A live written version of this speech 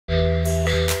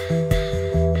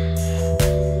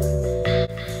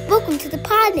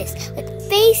Podnas with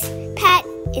Face, Pat,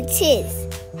 and Tiz.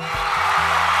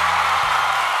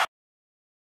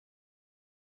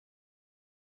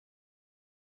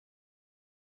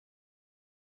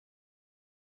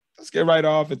 Let's get right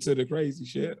off into the crazy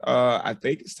shit. I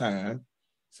think it's time,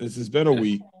 since it's been a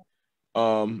week.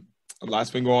 A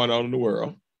lot's been going on in the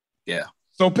world. Yeah.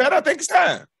 So, Pat, I think it's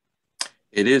time.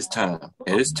 It is time.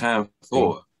 It is time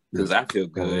for, because I feel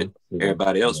good.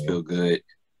 Everybody else feel good.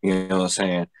 You know what I'm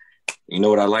saying? You know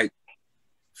what I like?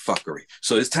 Fuckery.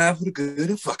 So it's time for the good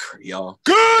and fuckery, y'all.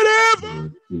 Good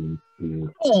and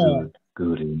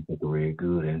fuckery,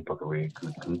 good and fuckery,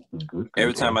 good.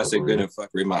 Every time I say good and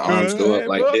fuckery, my arms go up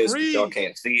like this. But y'all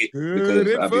can't see it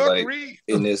because I'll be like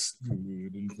in this.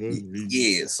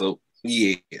 Yeah, so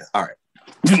yeah. All right.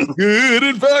 Good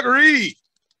and fuckery.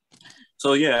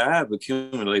 So yeah, I have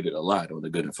accumulated a lot on the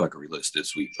good and fuckery list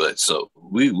this week, but so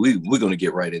we're gonna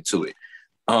get right into it.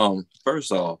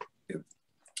 First off,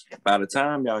 by the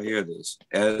time y'all hear this,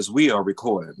 as we are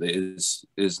recording, is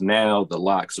now the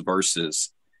Locks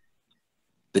versus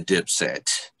the Dipset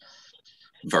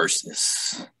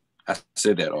versus. I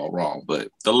said that all wrong, but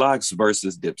the Locks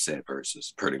versus Dipset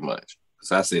versus pretty much.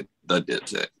 Because I said the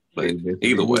Dipset, but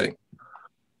either way,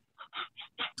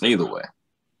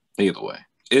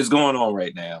 it's going on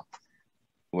right now.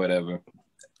 Whatever.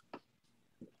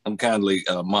 I'm kindly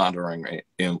monitoring it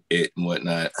and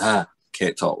whatnot.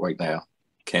 Can't talk right now.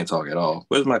 Can't talk at all.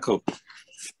 Where's my coat?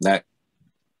 Not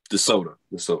the soda.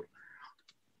 The soda.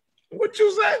 What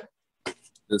you say?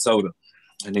 The soda.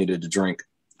 I needed to drink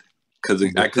because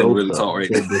I couldn't really talk right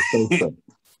now.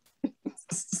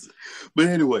 But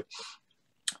anyway,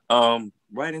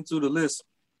 right into the list.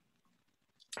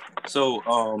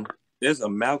 So there's a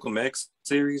Malcolm X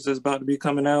series that's about to be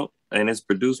coming out, and it's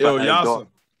produced by Yasa.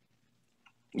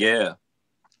 Yeah.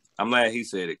 I'm glad he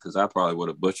said it because I probably would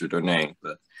have butchered her name.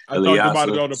 But I talked about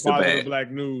it on the Positive Black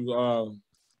News on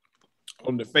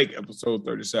the fake episode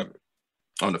 37.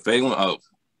 On the fake one? Oh,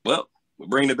 well, we're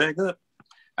bringing it back up.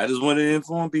 I just wanted to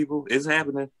inform people it's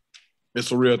happening.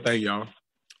 It's a real thing, y'all.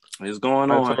 It's going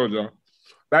on. I told y'all.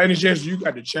 By any chance you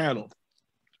got the channel,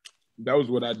 that was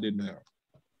what I didn't have.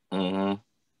 Mm-hmm.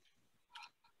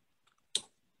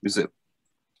 You said,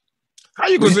 how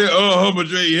you gonna say, but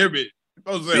you ain't hear me? You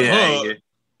supposed to say,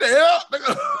 the hell?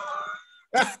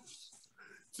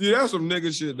 See, that's some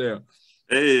nigga shit there.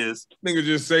 It is. Nigga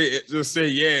just say,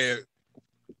 yeah.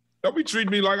 Don't be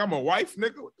treating me like I'm a wife,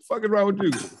 nigga. What the fuck is wrong with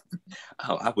you?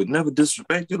 I would never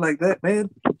disrespect you like that, man.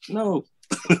 No.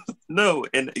 No.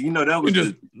 And you know, that was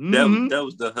that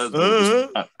was the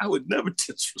husband. I would never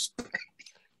disrespect.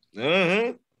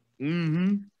 My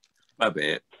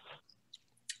bad.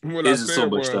 What I said so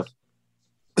much stuff.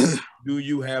 Do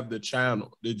you have the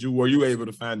channel? Were you able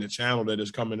to find the channel that is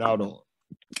coming out on?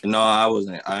 No, I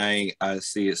wasn't. I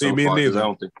see it so far because I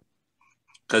don't think,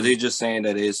 because they're just saying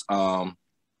that it's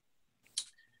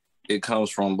it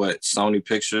comes from what, Sony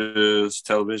Pictures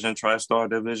Television TriStar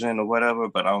Division or whatever,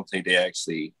 but I don't think they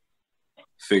actually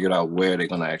figured out where they're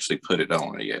gonna actually put it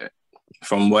on yet,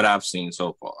 from what I've seen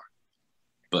so far.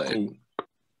 But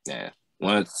yeah,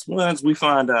 once we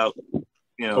find out,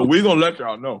 you know, we're gonna let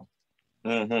y'all know.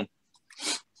 Mm-hmm.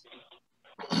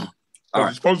 All right.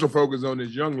 It's supposed to focus on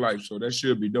his young life, so that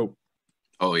should be dope.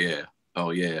 Oh yeah.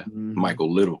 Mm-hmm.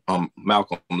 Malcolm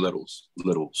Littles.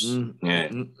 Mm-hmm. Yeah.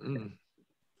 Mm-hmm.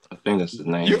 I think that's his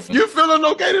name. You feeling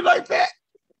okay tonight, Pat?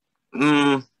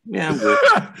 Yeah, I'm good.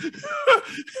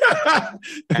 I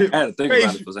had to think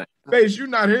about it for a second. Face, you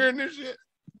not hearing this shit?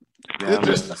 Yeah,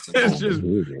 it's just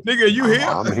nigga, you here?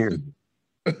 I'm hearing.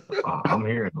 I'm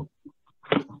hearing them.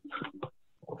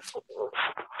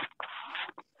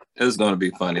 It's gonna be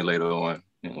funny later on.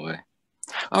 Anyway.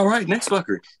 All right, next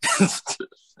fucker.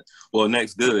 Well,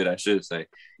 next good, I should say.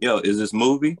 Yo, is this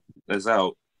movie that's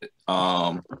out?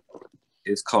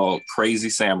 It's called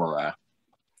Crazy Samurai,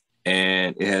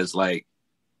 and it has like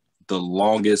the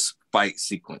longest fight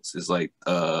sequence. It's like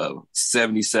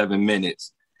 77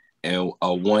 minutes and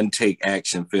a one take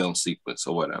action film sequence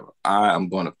or whatever. I'm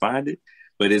gonna find it,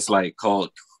 but it's like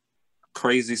called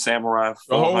Crazy Samurai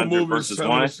 400 versus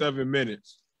 77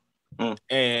 minutes.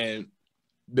 And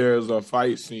there's a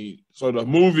fight scene. So the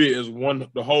movie is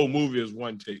the whole movie is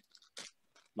one take.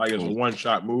 Like it's a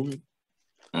one-shot movie.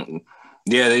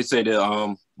 Yeah, they said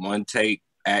the one take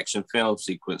action film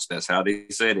sequence. That's how they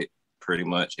said it, pretty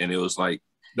much. And it was like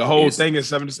the whole thing is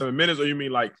 77 minutes, or you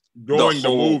mean like during the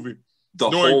movie?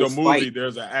 During the movie,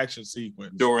 there's an action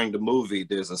sequence. During the movie,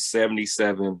 there's a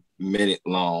 77-minute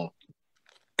long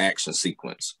action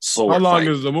sequence. How long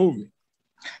is the movie?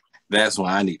 That's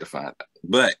what I need to find out.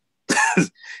 But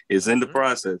it's in the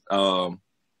process.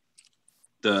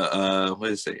 The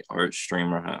what is it? Art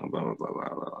streamer, huh? Blah, blah, blah,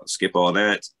 blah, blah. Skip all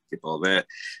that.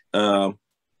 Um,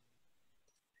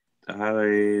 the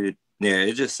highlight, yeah,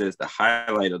 it just says the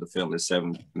highlight of the film is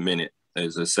 7 minute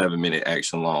is a 7 minute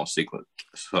action long sequence.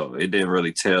 So it didn't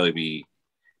really tell me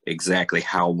exactly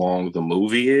how long the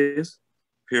movie is,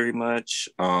 pretty much.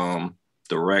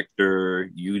 Director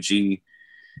Yuji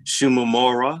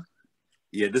Shimomura.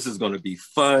 Yeah, this is gonna be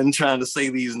fun trying to say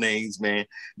these names, man.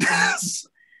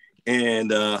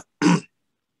 And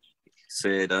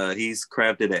said he's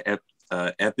crafted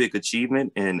an epic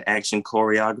achievement in action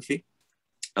choreography.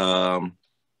 And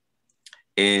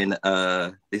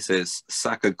it says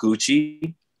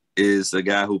Sakaguchi is the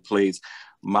guy who plays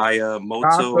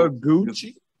Miyamoto.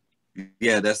 Sakaguchi?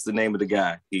 Yeah, that's the name of the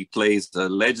guy. He plays a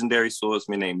legendary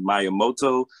swordsman named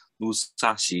Miyamoto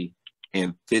Musashi in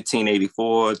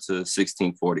 1584 to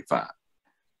 1645.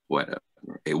 Whatever.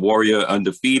 A warrior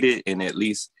undefeated in at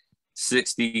least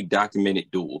 60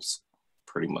 documented duels,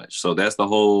 pretty much. So that's the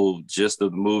whole gist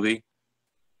of the movie.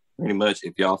 Pretty much,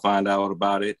 if y'all find out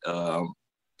about it,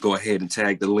 go ahead and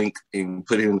tag the link and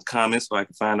put it in the comments so I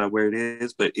can find out where it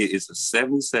is. But it is a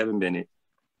 77-minute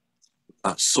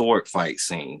sword fight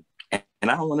scene, and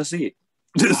I want to see it.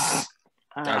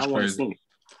 I want to see it.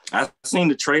 I've seen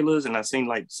the trailers and I've seen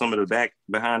like some of the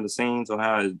behind the scenes on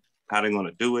how they're going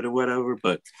to do it or whatever.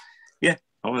 But yeah,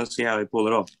 I want to see how they pull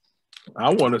it off.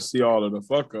 I want to see all of the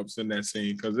fuck ups in that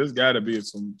scene because there's got to be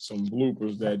some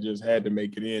bloopers that just had to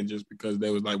make it in just because they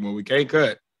was like, well, we can't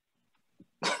cut.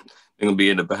 They're gonna be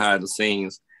in the behind the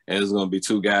scenes, and there's gonna be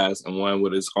two guys and one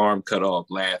with his arm cut off,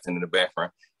 laughing in the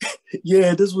background.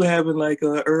 Yeah, this would happen like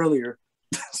earlier.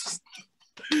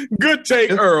 Good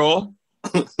take, Earl.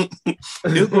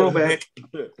 He'll grow back.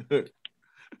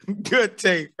 Good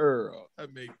take, Earl.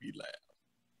 That make me laugh.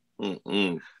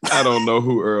 Mm-mm. I don't know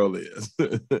who Earl is.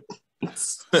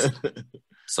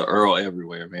 So Earl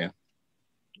everywhere, man.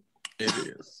 It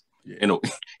is. Yeah.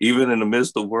 Even in the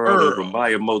midst of the world of the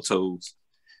Miyamotos.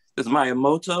 There's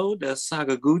Miyamoto, there's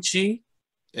Sakaguchi.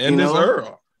 And there's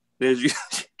Earl. There's you.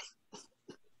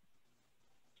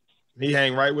 He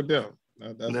hang right with them.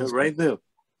 That's right there.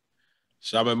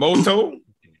 Shamamoto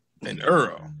and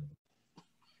Earl.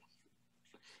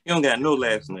 You don't got no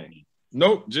last name.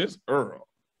 Nope, just Earl.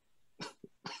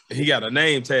 He got a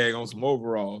name tag on some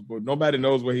overalls, but nobody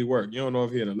knows where he worked. You don't know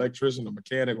if he's an electrician, a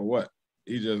mechanic, or what.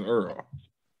 He's just Earl.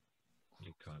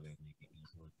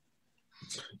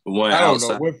 One I don't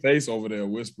outside. know what face over there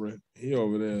whispering. He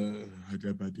over there.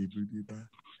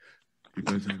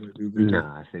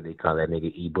 Nah, I said they call that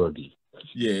nigga E-Boogie.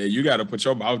 Yeah, you got to put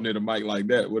your mouth near the mic like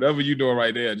that. Whatever you doing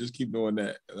right there, just keep doing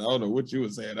that. I don't know what you were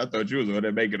saying. I thought you was over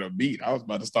there making a beat. I was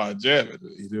about to start jamming.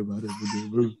 Hey, the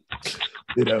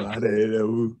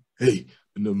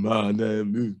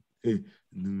man,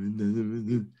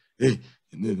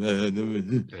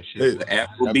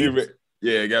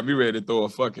 hey, got me ready to throw a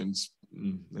fucking.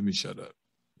 Let me shut up.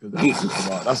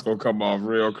 That's gonna come off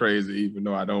real crazy, even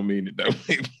though I don't mean it that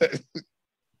way.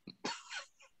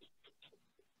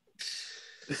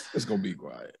 It's gonna be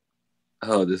quiet.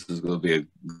 Oh, this is gonna be a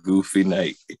goofy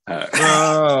night. Right.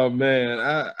 Oh man,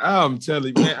 I'm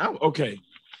telling you, man. I'm okay.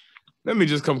 Let me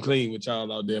just come clean with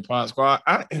y'all out there, Pod Squad.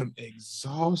 I am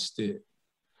exhausted.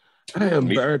 I am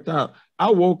burnt out.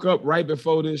 I woke up right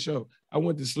before this show. I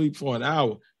went to sleep for an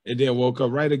hour and then woke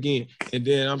up right again. And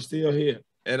then I'm still here.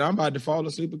 And I'm about to fall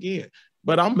asleep again.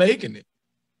 But I'm making it.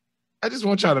 I just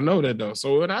want y'all to know that, though.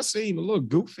 So when I seem a little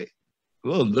goofy, a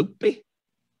little loopy,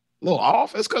 a little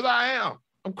off, it's because I am.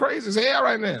 I'm crazy as hell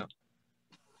right now.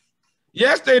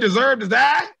 Yes, they deserve to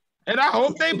die. And I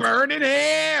hope they burn in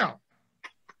hell.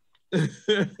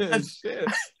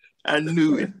 I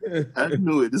knew it. I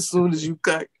knew it. As soon as you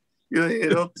cocked your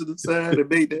head up to the side and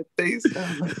made that face,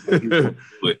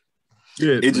 but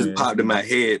it just popped in my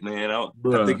head, man. I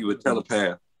think you were a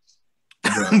telepath.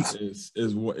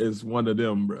 It's one of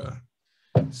them, bro.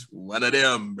 It's one of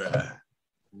them, bro.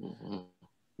 Mm-hmm.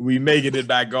 We making it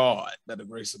by God, by the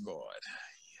grace of God.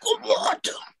 What?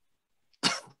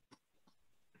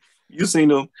 You seen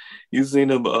them,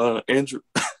 Andrew.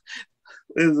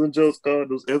 There's some jokes called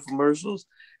those infomercials.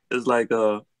 It's like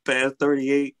Fast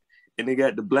 38, and they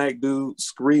got the black dude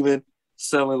screaming,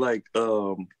 selling like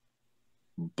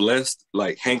blessed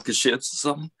like handkerchiefs or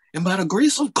something. And by the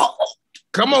grace of God.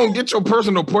 Come on, get your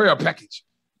personal prayer package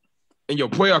and your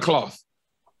prayer cloth.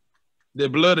 The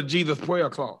blood of Jesus prayer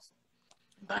cloth.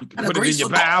 You can put it in your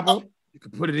Bible. You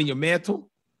can put it in your mantle.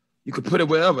 You can put it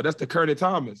wherever. That's the Kery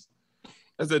Thomas.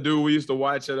 That's the dude we used to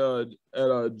watch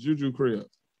at Juju Crib.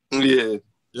 Yeah.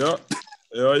 Yep.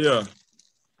 Yeah.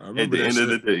 I remember at the end of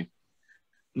the day.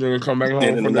 Nigga come back home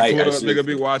And in from the the night, I club, should- nigga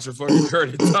be watching fucking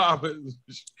Curtis Thomas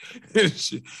and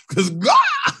shit. Cause God,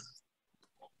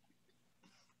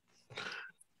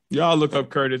 y'all look up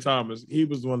Curtis Thomas. He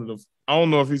was one of the. I don't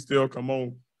know if he still come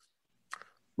on,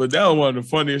 but that was one of the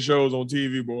funniest shows on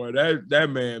TV. Boy, that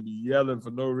man be yelling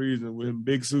for no reason with him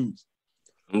big suits.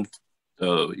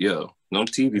 Yo, no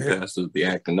TV pastors be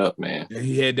acting up, man. And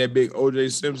he had that big O.J.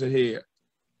 Simpson head.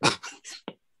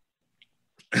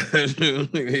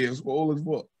 He was swole as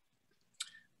fuck.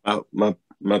 My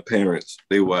parents,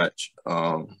 they watch.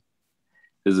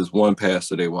 There's this one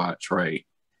pastor they watch, right?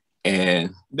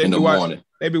 And in the morning,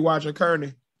 they be watching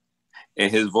Kearney. And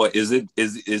his voice is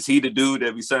he the dude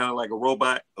that be sounding like a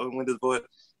robot with his voice?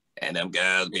 And them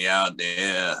guys be out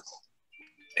there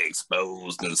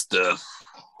exposed and stuff.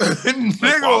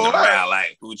 Nigga, walking around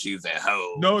like hoochies and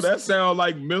hoes. No, that sounds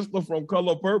like Mr. from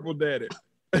Color Purple Daddy.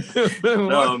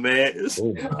 No, man. I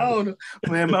don't know.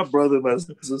 Man, my brother and my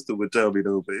sister would tell me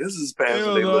though, but this is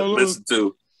pastor they listen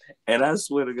to. And I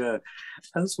swear to God,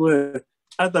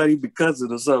 I thought he'd be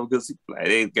cussing or something because he like,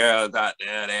 these girls out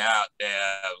there, they out there.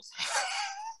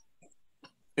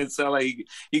 It sounds like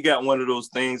he got one of those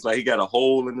things, like he got a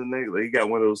hole in the neck. Like he got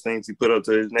one of those things he put up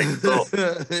to his neck.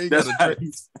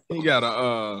 He got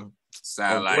a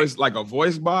sound voice, like a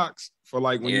voice box for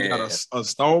like when you got a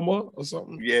stoma or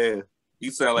something. Yeah, he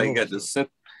sound like he got the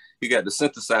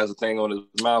synthesizer thing on his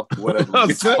mouth, or whatever.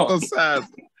 Synthesizer.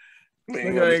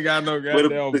 Nigga ain't got no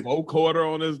goddamn vocoder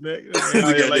on his neck.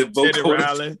 Like Teddy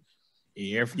Riley.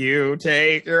 If you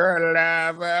take your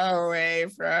love away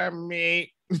from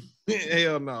me.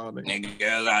 Hell no, nigga.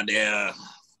 Girls out there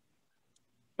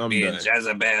being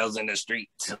Jezebels in the street.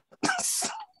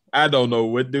 I don't know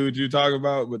what dude you talking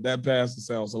about, but that pastor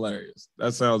sounds hilarious.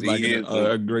 That sounds like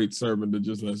a great sermon to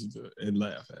just listen to and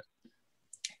laugh at.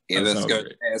 If it's got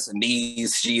ass and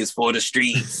knees, she is for the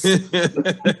streets.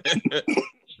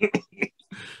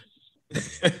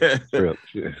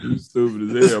 You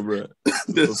stupid as hell, bro.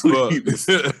 That's what he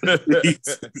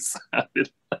sounded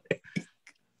like.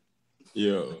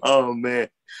 Yo. Oh man,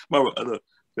 my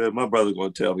brother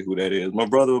gonna tell me who that is. My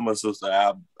brother and my sister.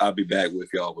 I'll be back with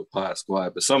y'all with Pod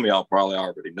Squad, but some of y'all probably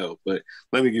already know. But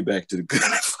let me get back to the good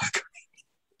fucker.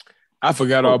 I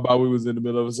forgot all about we was in the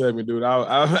middle of a segment, dude.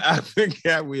 I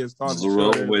forgot we had started.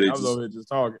 Rolling with it. I was over here just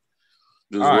talking.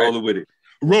 Just rolling with it.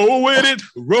 Roll with it.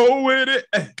 Roll with it.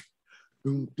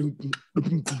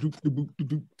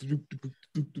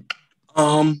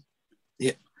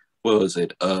 Yeah. What was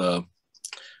it?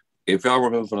 If y'all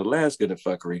remember from the last Good and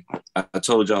Fuckery, I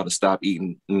told y'all to stop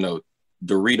eating,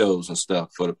 Doritos and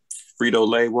stuff for the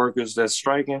Frito-Lay workers that's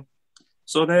striking.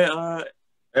 So that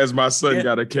as my son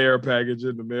got a care package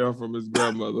in the mail from his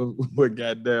grandmother with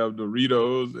goddamn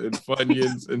Doritos and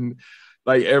Funyuns and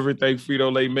like everything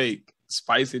Frito-Lay make,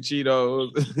 spicy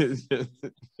Cheetos,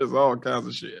 just all kinds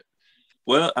of shit.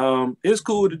 Well, it's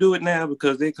cool to do it now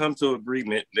because they come to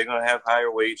agreement. They're gonna have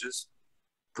higher wages.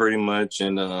 Pretty much,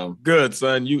 and good,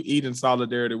 son. You eat in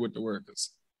solidarity with the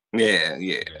workers. Yeah.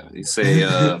 They say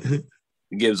it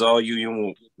gives all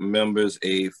union members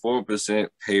a 4%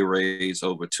 pay raise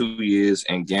over 2 years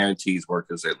and guarantees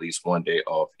workers at least 1 day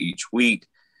off each week.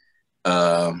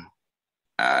 I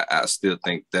still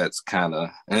think that's kind of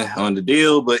on the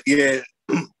deal, but yeah,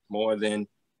 more than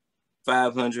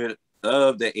 500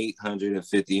 of the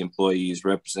 850 employees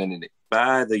represented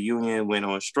by the union went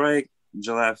on strike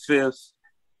July 5th.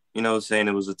 Saying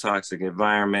it was a toxic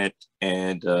environment,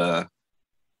 and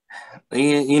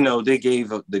they gave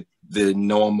the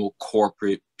normal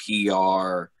corporate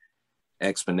PR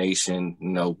explanation.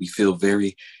 We feel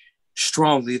very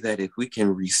strongly that if we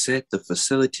can reset the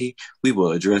facility, we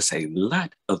will address a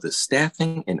lot of the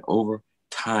staffing and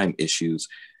overtime issues.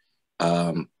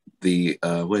 What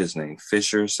his name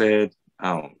Fisher said,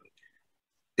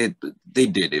 they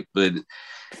did it, but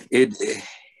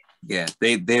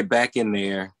they're back in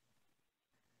there.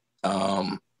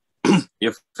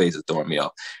 Your face is throwing me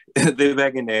off. They're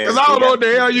back in there. Because I don't know what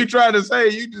the hell you trying to say.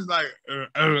 You just like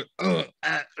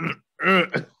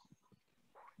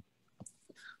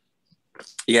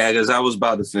Yeah, because I was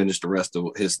about to finish the rest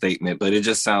of his statement, but it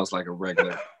just sounds like a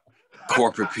regular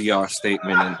corporate PR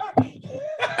statement.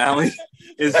 And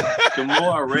the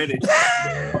more I read it,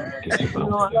 I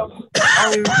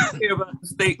don't even care about the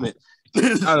statement.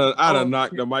 I done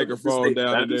knocked the microphone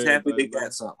down. I'm just happy they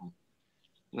got something.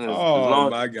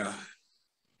 My God.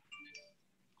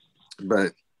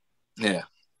 But yeah.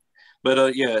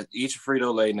 Each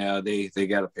Frito-Lay now, they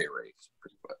got a pay raise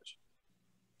pretty much.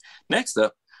 Next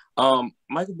up,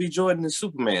 Michael B. Jordan is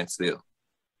Superman still.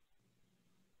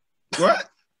 What?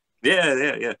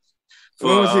 Yeah.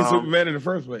 When was he Superman in the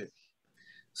first place?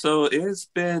 So it's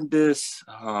been this,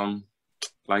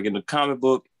 like in the comic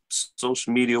book,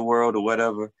 social media world or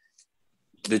whatever,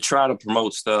 they try to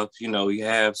promote stuff. You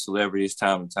have celebrities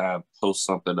time and time post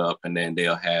something up, and then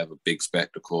they'll have a big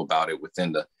spectacle about it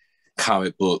within the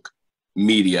comic book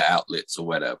media outlets or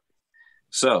whatever.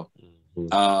 So,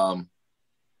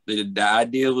 the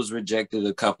idea was rejected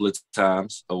a couple of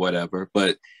times or whatever,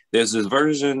 but there's this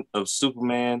version of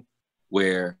Superman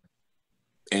where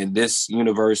in this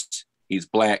universe, he's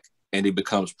black and he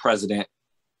becomes president,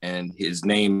 and his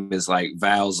name is like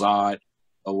Val Zod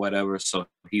or whatever. So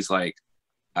he's like,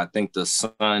 I think, the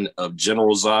son of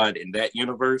General Zod in that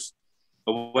universe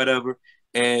or whatever.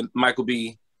 And Michael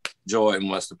B. Jordan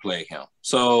wants to play him.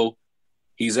 So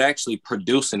he's actually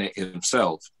producing it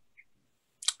himself.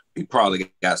 He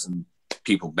probably got some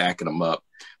people backing him up,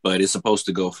 but it's supposed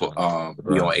to go for be on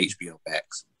HBO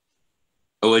Max.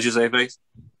 Oh, what'd you say, Face?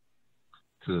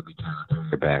 Could be Tyler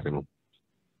Perry backing him.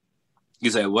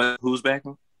 You said what? Who's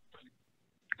backing him?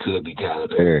 Could be Tyler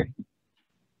Perry.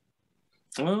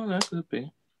 Well, that could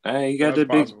be. Hey, you got the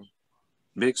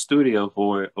big studio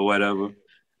for it or whatever.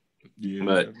 Yeah,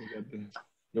 but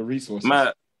the resources.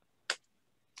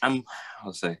 I'm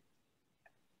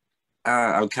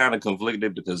kind of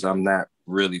conflicted because I'm not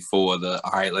really for the,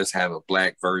 all right, let's have a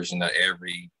black version of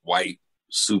every white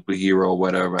superhero or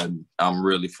whatever. I'm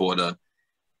really for the,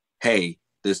 hey,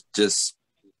 this just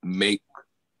make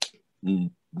new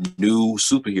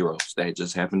superheroes that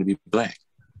just happen to be black.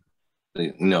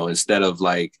 Instead of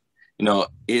like,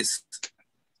 it's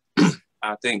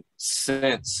I think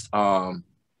since the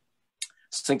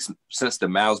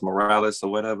Miles Morales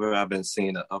or whatever, I've been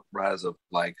seeing an uprise of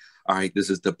like, all right, this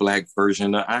is the black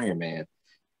version of Iron Man.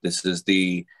 This is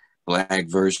the black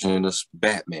version of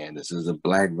Batman. This is the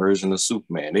black version of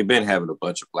Superman. They've been having a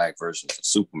bunch of black versions of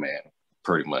Superman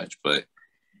pretty much, but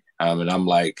I'm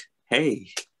like,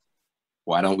 hey,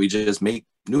 why don't we just make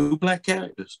new black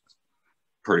characters?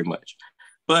 Pretty much.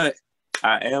 But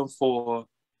I am for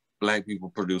black people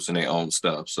producing their own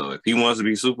stuff. So if he wants to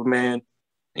be Superman,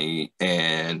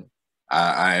 and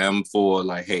I am for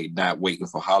like, hey, not waiting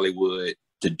for Hollywood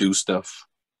to do stuff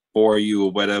for you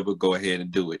or whatever, go ahead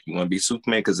and do it. You want to be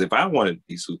Superman? Because if I wanted to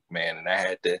be Superman and I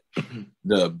had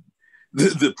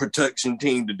the production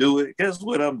team to do it, guess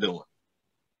what I'm doing?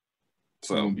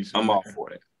 So I'm all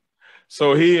for that.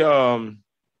 So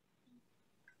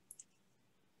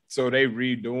so they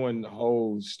redoing the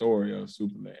whole story of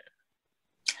Superman.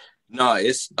 No,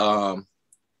 it's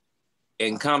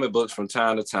in comic books from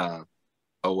time to time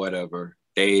or whatever.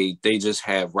 They just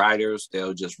have writers.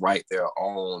 They'll just write their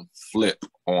own flip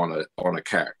on a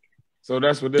character. So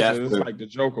that's what this is. It's like the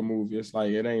Joker movie. It's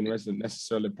like it ain't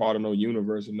necessarily part of no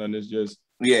universe or nothing. It's just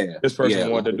this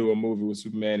person wanted to do a movie with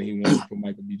Superman and he wanted to put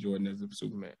Michael B. Jordan as a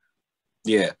Superman.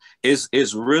 Yeah, it's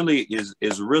really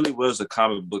was a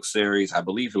comic book series. I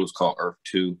believe it was called Earth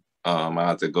 2. I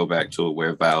have to go back to it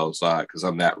where Val's at because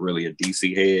I'm not really a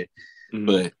DC head,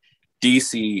 but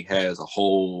DC has a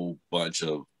whole bunch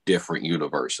of different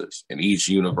universes, and each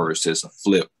universe is a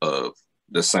flip of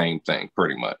the same thing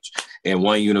pretty much. In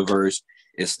one universe,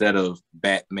 instead of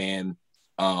Batman,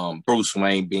 Bruce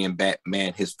Wayne being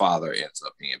Batman, his father ends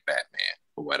up being Batman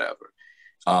or whatever.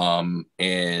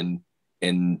 And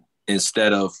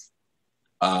instead of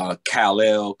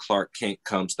Kal-El, Clark Kent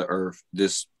comes to Earth,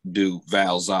 this dude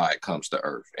Val Zod comes to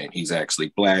Earth, and he's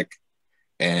actually black,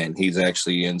 and he's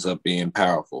actually ends up being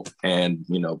powerful. And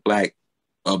black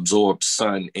absorbs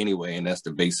sun anyway, and that's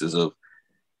the basis of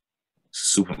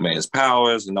Superman's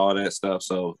powers and all that stuff.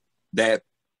 So that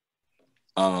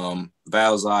Val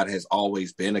Zod has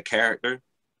always been a character,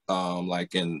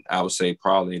 like I would say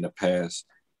probably in the past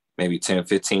maybe 10,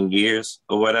 15 years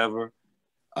or whatever.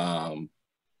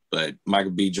 But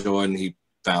Michael B. Jordan, he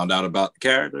found out about the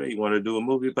character. He wanted to do a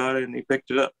movie about it, and he picked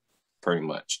it up pretty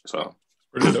much. So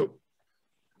pretty dope.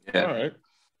 Yeah. All right.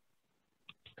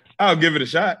 I'll give it a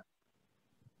shot.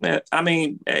 Yeah, I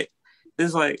mean, hey,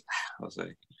 it's like,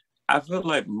 I feel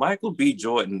like Michael B.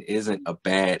 Jordan isn't a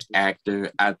bad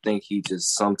actor. I think he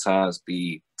just sometimes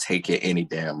be taking any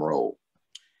damn role.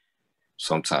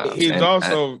 Sometimes.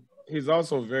 He's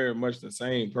also very much the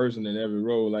same person in every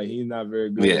role. Like he's not very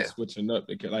good at switching up.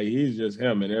 Like he's just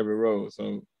him in every role.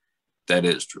 So that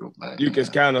is true, man. You can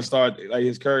kind of start like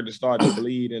his characters start to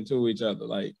bleed into each other.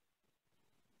 Like,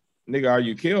 nigga, are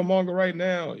you Killmonger right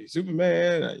now? Are you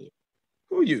Superman?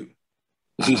 Who are you?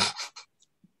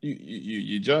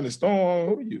 you Johnny Storm?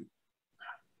 Who are you?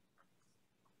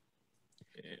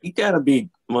 He gotta be.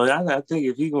 Well, I think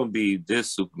if he's gonna be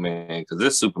this Superman, because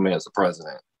this Superman is the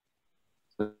president.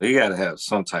 He got to have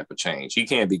some type of change. He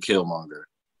can't be Killmonger,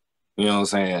 you know what I'm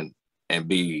saying, and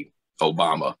be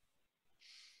Obama.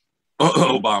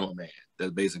 Obama man.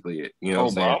 That's basically it. You know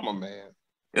what I'm saying? Obama man.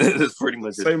 That's pretty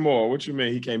much it. Say more. What you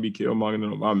mean he can't be Killmonger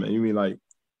than Obama? You mean like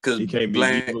he can't be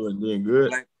evil and then good?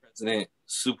 Black President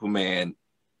Superman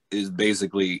is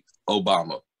basically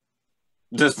Obama.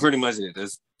 That's pretty much it.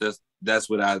 That's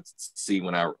what I see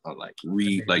when I like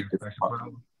read like.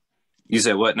 You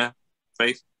said what now?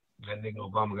 Faith? That nigga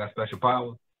Obama got special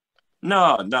powers?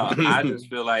 No. I just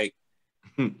feel like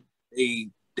they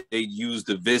use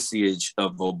the visage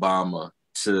of Obama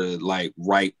to like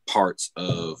write parts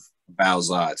of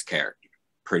Balzad's character,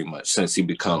 pretty much, since he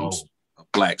becomes a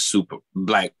black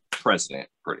president,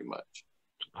 pretty much,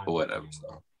 or whatever.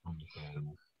 So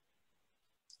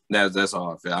that's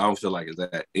all I feel. I don't feel like it's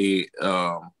that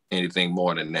anything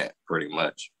more than that, pretty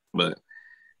much. But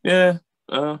yeah,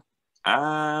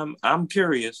 I'm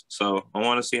curious, so I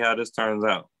want to see how this turns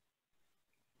out.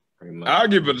 Pretty much. I'll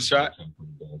give it a shot.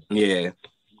 Yeah,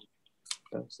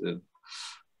 that's it.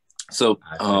 So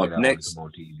next,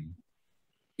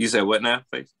 you said what now,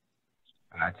 Face?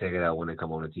 I check it out when it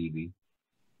come on the TV.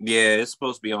 Yeah, it's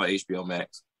supposed to be on HBO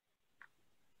Max.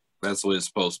 That's what it's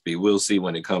supposed to be. We'll see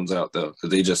when it comes out though, because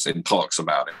they just in talks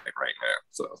about it right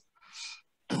now.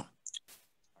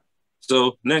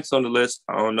 So next on the list,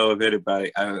 I don't know if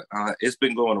anybody. It's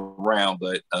been going around,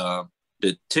 but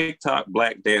the TikTok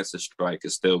Black Dancer strike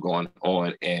is still going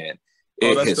on, and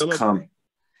it has come.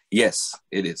 Yes,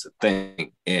 it is a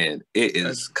thing, and it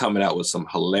is coming out with some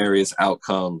hilarious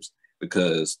outcomes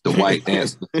because the white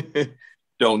dancers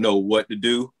don't know what to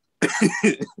do.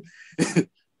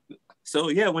 So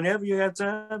yeah, whenever you have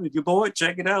time, if you're bored,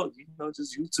 check it out.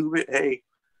 Just YouTube it. Hey,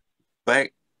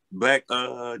 black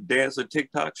dancer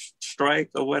TikTok strike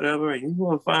or whatever, and you're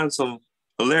gonna find some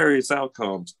hilarious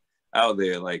outcomes out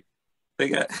there. Like they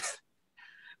got,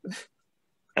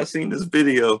 I seen this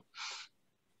video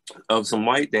of some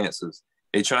white dancers.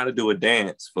 They trying to do a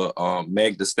dance for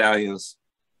Meg Thee Stallion's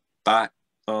Thought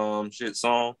shit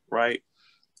song, right?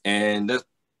 And that's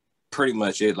pretty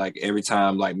much it. Like every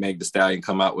time like Meg Thee Stallion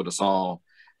come out with a song,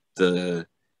 the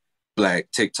black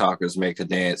TikTokers make a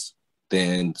dance,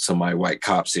 then somebody white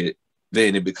cops it,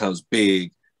 then it becomes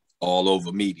big all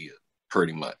over media,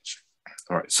 pretty much.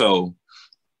 All right, so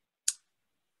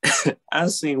I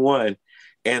seen one,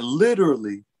 and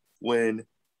literally when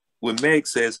Meg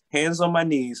says, hands on my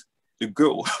knees, the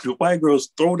white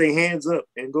girls throw their hands up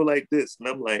and go like this. And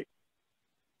I'm like,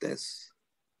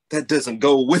 that doesn't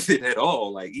go with it at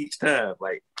all. Like each time,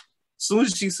 like as soon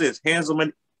as she says hands on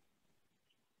my,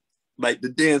 like the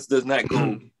dance does not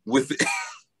go with it.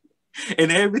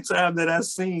 And every time that I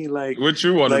seen like what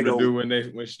you want them to do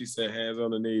when she said hands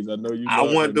on the knees, I know you. I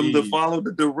want them to follow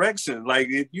the direction. Like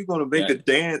if you're gonna make a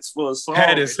dance for a song,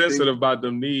 Pat is sensitive about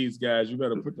them knees, guys. You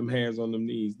better put them hands on them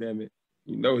knees. Damn it,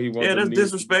 you know he wants. Yeah, that's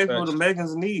disrespectful to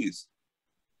Megan's knees.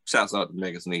 Shouts out to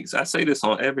Megan's knees. I say this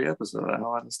on every episode. I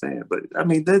don't understand, but I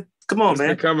mean, come on,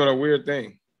 man. It's becoming a weird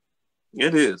thing.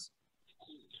 It is.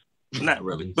 Not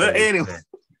really, but anyway.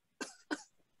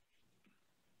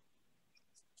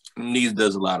 Knees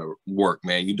does a lot of work,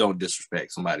 man. You don't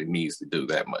disrespect somebody who needs to do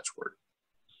that much work.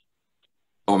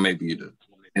 Or maybe you do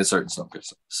in certain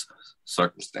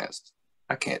circumstances.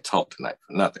 I can't talk tonight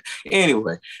for nothing.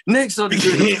 Anyway, next on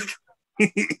the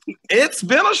it's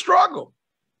been a struggle.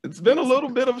 It's been a little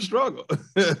bit of a struggle.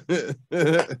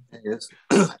 It's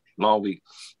long week.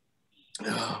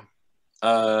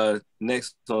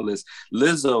 Next on this,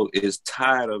 Lizzo is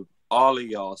tired of all of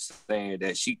y'all saying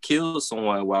that she killed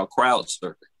someone while crowd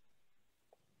surfing.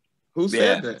 Who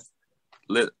said that?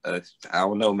 I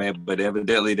don't know, man, but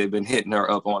evidently they've been hitting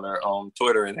her up on her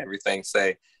Twitter and everything,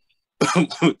 say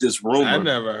this rumor. I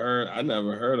never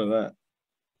heard of that.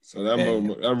 So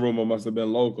that rumor must have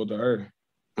been local to her.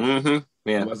 Mm-hmm.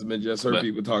 Yeah, it must have been just her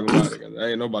people talking about it. I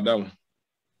ain't know about that one.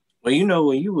 Well,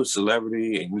 when you a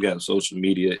celebrity and you got social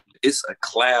media, it's a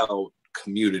cloud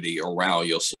community around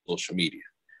your social media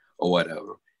or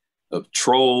whatever of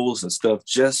trolls and stuff,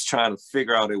 just trying to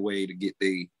figure out a way to get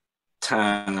the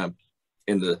time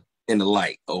in the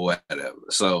light or whatever.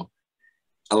 So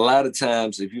a lot of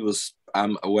times if you're a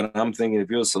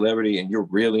celebrity and you're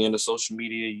really into social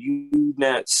media, you're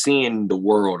not seeing the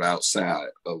world outside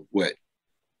of what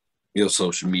your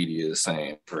social media is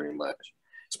saying, pretty much.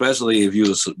 Especially if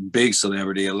you're a big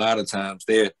celebrity, a lot of times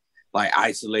they're like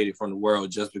isolated from the world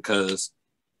just because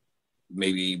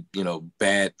maybe,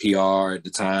 bad PR at the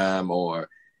time or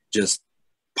just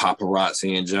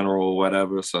paparazzi in general or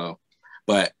whatever. So,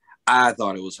 but I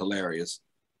thought it was hilarious.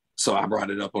 So I brought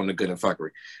it up on the Good and Fuckery.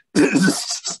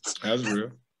 That's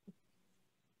real.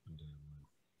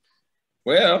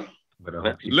 Well,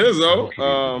 Lizzo,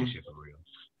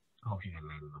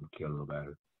 kill her about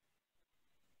it.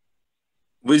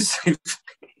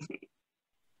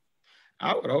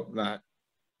 I would hope not.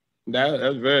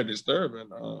 That's very disturbing.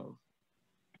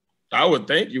 I would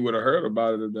think you would have heard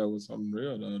about it if that was something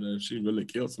real, though, that she really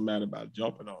killed somebody by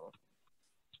jumping on them.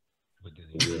 But then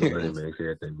it really makes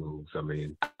everything move. I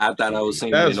mean, I thought I was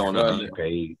seeing That's it on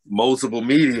funny. multiple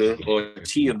media or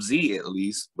TMZ at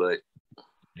least, but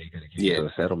they gotta get to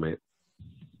a settlement.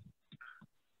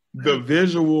 The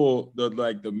visual,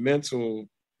 the mental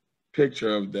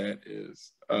picture of that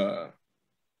is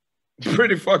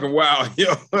pretty fucking wild,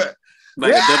 yo.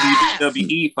 Like a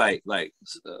WWE fight, like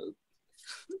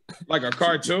a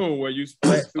cartoon where you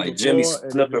splat through like the Jimmy floor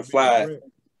and Snooker fly.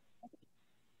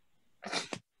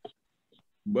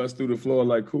 Bust through the floor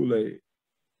like Kool-Aid.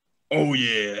 Oh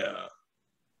yeah.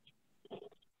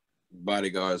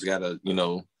 Bodyguards gotta,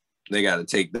 they gotta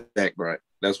take that right.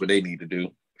 That's what they need to do.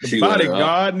 The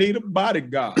bodyguard need a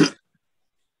bodyguard.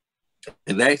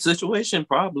 In that situation,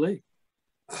 probably.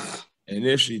 And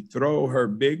if she throw her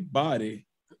big body,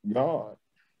 God.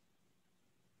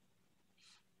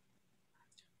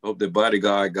 Hope the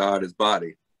bodyguard guard his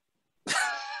body.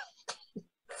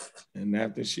 And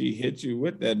after she hit you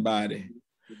with that body,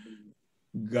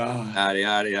 God.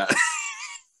 Yada.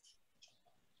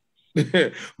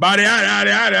 Body,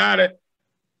 yada.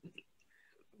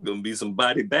 Gonna be some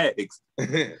body bags.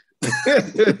 Zip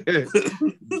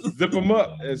them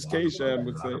up, as K-Shan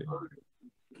would say.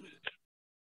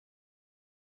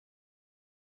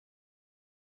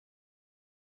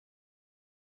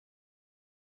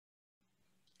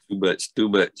 Too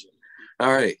much.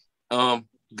 All right.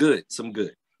 Good. Some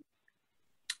good.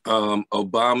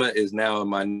 Obama is now a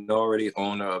minority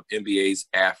owner of NBA's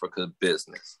Africa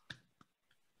business.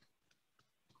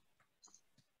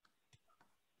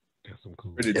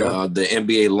 The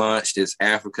NBA launched its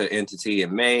Africa entity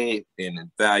in May, and it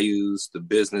values the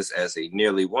business as a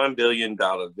nearly $1 billion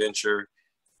venture.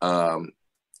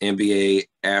 NBA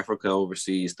Africa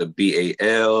oversees the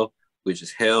BAL, which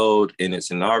is held in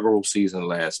its inaugural season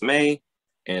last May,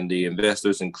 and the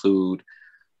investors include,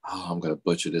 I'm going to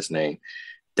butcher this name,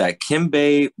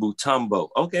 Dikembe Mutombo.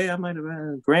 Okay, I might have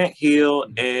been Grant Hill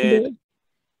and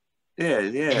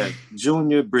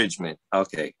Junior Bridgman.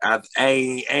 Okay, I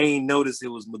ain't noticed it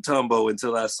was Mutombo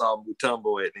until I saw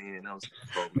Mutombo at the end. I was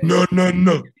like, oh, no.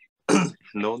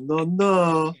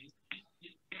 no.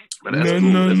 But that's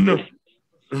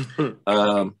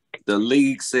cool. The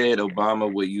league said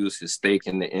Obama would use his stake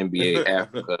in the NBA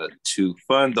Africa to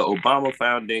fund the Obama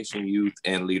Foundation youth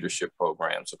and leadership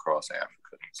programs across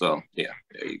Africa. So, yeah,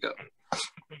 there you go.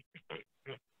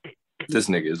 This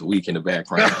nigga is weak in the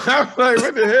background. I'm like,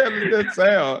 what the hell is that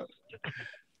sound?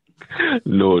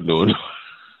 No.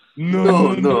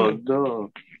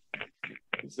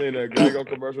 You seen that Geico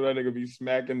commercial? That nigga be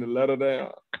smacking the letter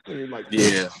down. And he's like,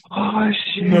 yeah. Oh,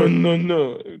 shit. No.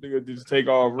 Nigga just take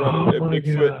off running. That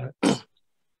Bigfoot.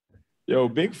 Yo,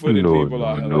 Bigfooted people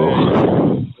are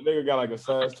hilarious. The nigga got like a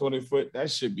size 20 foot.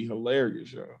 That shit be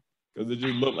hilarious, yo. Because it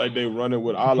just look like they running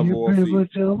with olive oil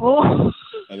feet.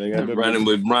 And they got running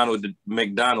with Ronald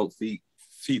McDonald feet.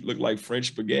 Feet look like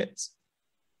French baguettes.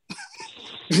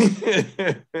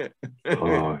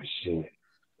 Oh, shit.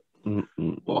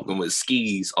 Walking with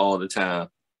skis all the time.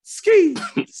 Ski.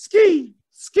 I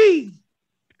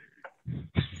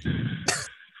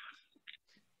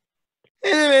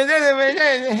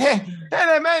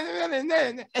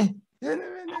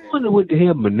wonder what the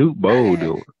hell Manute Bowl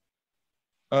doing.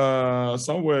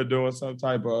 Somewhere doing some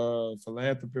type of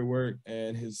philanthropy work,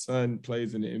 and his son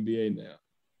plays in the NBA now.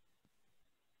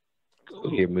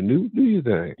 Yeah, Manute, do you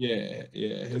think? Yeah.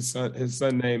 His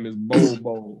son name is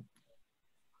Bobo.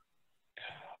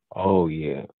 Oh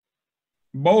yeah,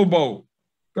 Bobo.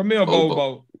 Come here,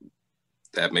 Bobo.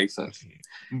 That makes sense.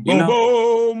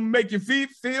 Bobo, make your feet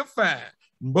feel fine.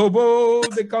 Bobo,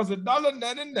 they cost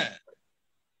 $1.99.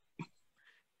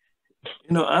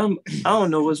 I don't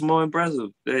know what's more impressive,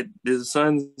 that the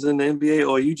son's in the NBA,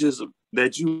 or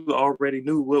that you already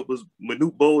knew what was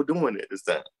Manute Bol doing at this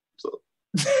time. So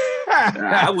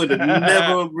I would have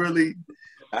never really.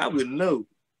 I wouldn't know.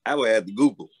 I would have to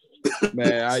Google.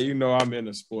 Man, I'm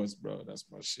into sports, bro. That's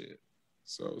my shit.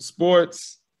 So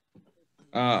sports,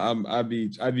 I be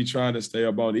trying to stay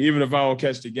up on it. Even if I don't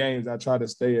catch the games, I try to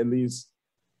stay at least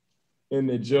in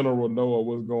the general know of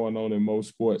what's going on in most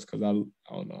sports, because I don't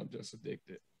know, I'm just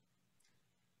addicted.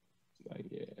 Like,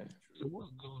 yeah.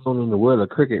 What's going on in the world of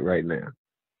cricket right now?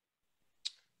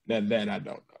 That I don't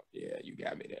know. Yeah, you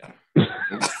got me there.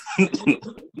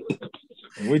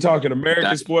 When we talking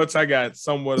American sports, I got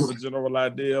somewhat of a general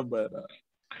idea, but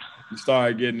you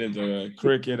start getting into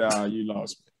cricket, you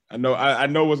lost me. I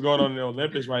know what's going on in the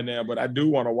Olympics right now, but I do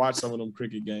want to watch some of them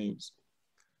cricket games.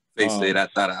 They said I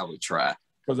thought I would try.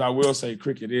 Because I will say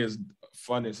cricket is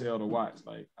fun as hell to watch.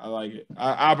 Like I like it.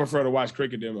 I prefer to watch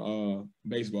cricket than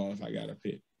baseball if I got to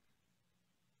pick.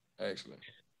 Actually,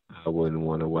 I wouldn't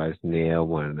want to watch nail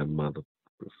one of them mother.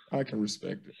 I can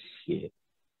respect it. Shit.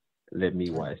 Let me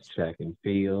watch track and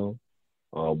field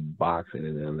or boxing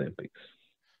in the Olympics.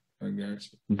 I got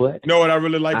you. But you know what I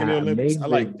really like in the Olympics? I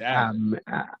like that.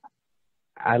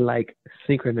 I like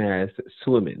synchronized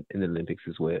swimming in the Olympics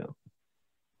as well.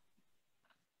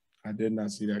 I did not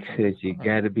see that. Because you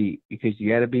gotta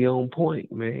be on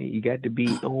point, man. You got to be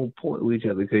on point with each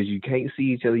other because you can't see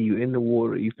each other. You in the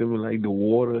water. You feel me? Like the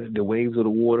waves of the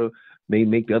water may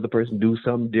make the other person do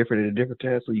something different at a different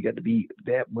time. So you got to be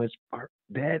that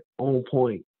on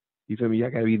point. You feel me? Y'all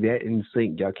gotta be that in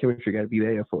sync. Y'all chemistry gotta be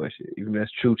there for shit. Even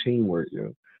that's true teamwork,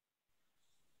 yo.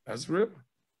 That's real.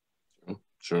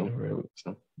 True.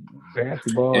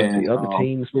 Basketball and the other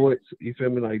team sports. You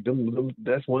feel me? Like them.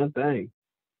 That's one thing.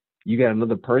 You got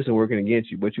another person working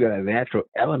against you, but you got a natural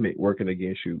element working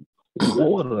against you.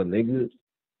 Water, nigga.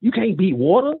 You can't beat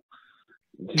water.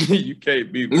 You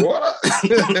can't beat water.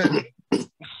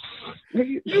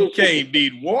 You can't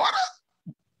beat water.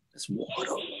 It's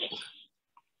water.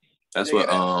 That's what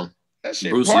that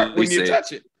shit Bruce part Lee when you said.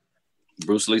 touch it.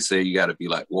 Bruce Lee said you got to be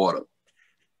like water.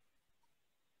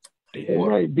 Yeah,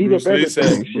 right. Bruce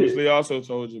Lee also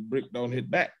told you brick don't hit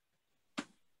back.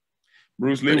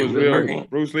 Bruce Lee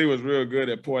was real good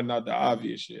at pointing out the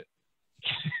obvious shit.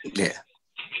 Yeah.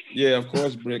 Yeah, of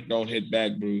course brick don't hit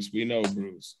back, Bruce. We know,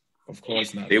 Bruce. Of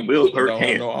course not. It will hurt don't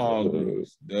hands. Have no arms,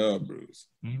 Bruce. Duh, Bruce.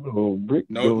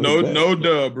 No,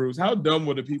 duh, Bruce. How dumb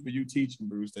were the people you teaching,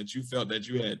 Bruce, that you felt that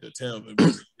you had to tell them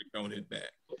brick don't hit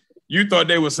back? You thought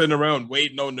they were sitting around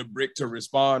waiting on the brick to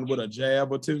respond with a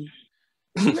jab or two?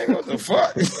 Nigga, what the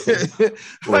fuck?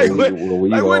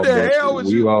 What the hell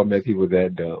was you? We all met people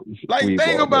that dumb. Like,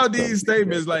 think about these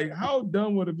statements. Like, how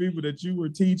dumb were the people that you were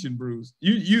teaching, Bruce?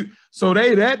 So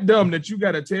they that dumb that you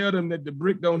got to tell them that the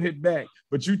brick don't hit back,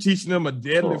 but you teaching them a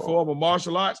deadly form of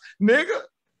martial arts, nigga.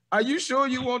 Are you sure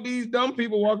you want these dumb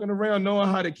people walking around knowing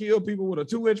how to kill people with a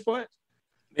 2-inch punch?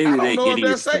 Maybe they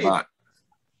idiots about.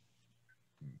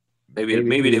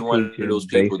 Maybe they one of those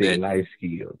people that life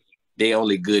skills. They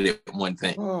only good at one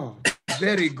thing. Oh,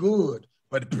 very good.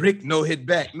 But brick no hit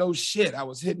back. No shit. I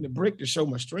was hitting the brick to show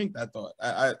my strength, I thought.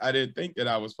 I didn't think that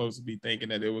I was supposed to be thinking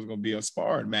that it was going to be a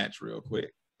sparring match real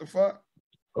quick. The fuck?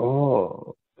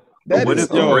 Oh.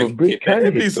 It'd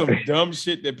be some dumb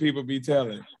shit that people be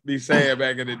saying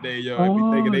back in the day, yo. They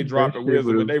be thinking they dropping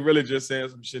wisdom, but they really just saying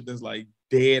some shit that's like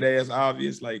dead ass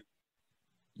obvious. Like,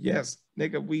 yes,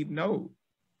 nigga, we know.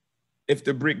 If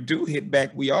the brick do hit back,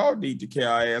 we all need to carry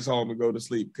our ass home and go to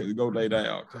sleep because go lay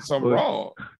down because something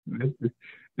wrong.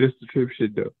 This the trip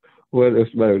shit though. Well, if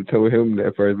somebody told him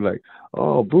that first, like,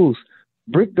 oh, Bruce,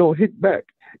 brick don't hit back.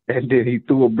 And then he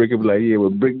threw a brick and be like, yeah,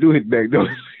 well, brick do hit back, don't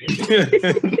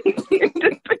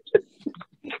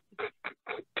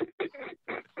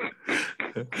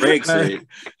Craig said,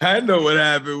 I know what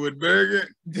happened with Burger.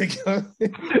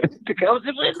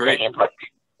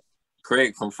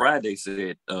 Craig from Friday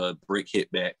said brick hit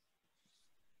back.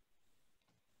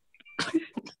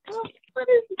 What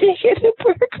is dick in the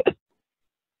burger?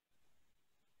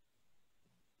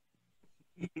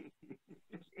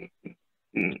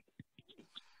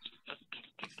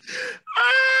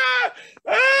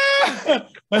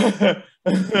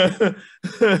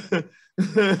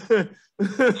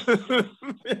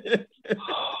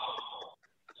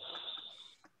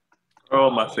 Oh,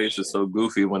 my face is so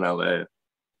goofy when I laugh.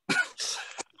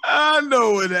 I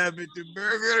know what happened to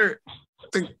Burger.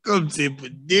 Come to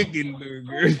Diggin'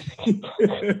 Burger.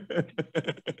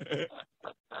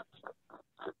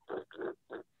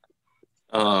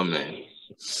 Oh, man.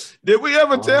 Did we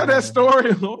ever tell that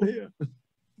story on here?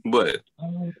 What?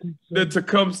 The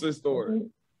Tecumseh story.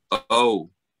 Oh.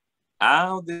 I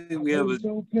don't think we ever.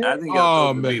 I think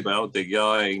y'all told me, but I don't think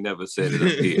y'all ain't never said it up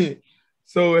here.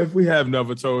 So if we have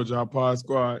never told y'all, Pod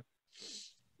Squad,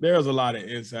 there's a lot of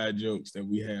inside jokes that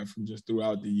we have from just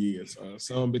throughout the years.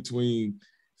 Some between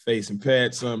Face and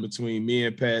Pat, some between me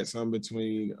and Pat, some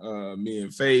between me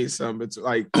and Face, some between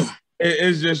like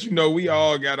it's just, you know, we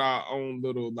all got our own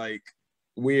little like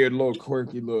weird little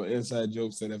quirky little inside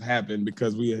jokes that have happened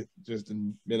because we have just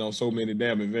been on so many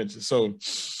damn adventures. So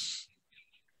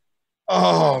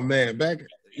oh man,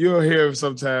 you'll hear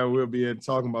sometime we'll be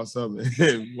talking about something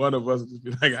and one of us will just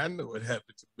be like, I know what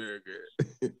happened to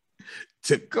Burger.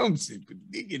 Tecumseh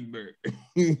Diggin' Burger.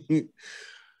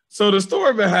 So the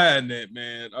story behind that,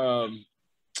 man,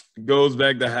 goes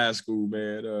back to high school,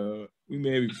 man. we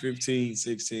maybe 15,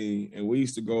 16, and we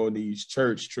used to go on these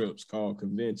church trips called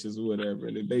conventions or whatever.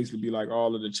 And it basically be like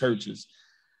all of the churches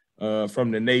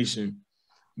from the nation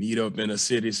meet up in a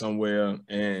city somewhere.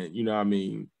 And, you know what I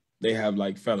mean? They have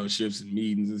like fellowships and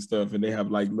meetings and stuff. And they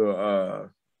have like little,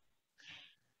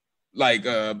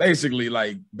 basically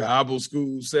like Bible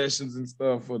school sessions and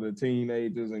stuff for the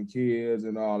teenagers and kids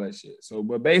and all that shit. So,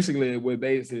 but basically what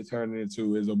basically turned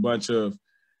into is a bunch of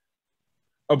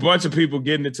people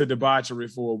getting into debauchery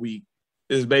for a week.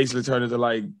 It's basically turned into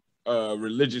like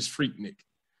religious freaknik.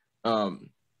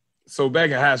 So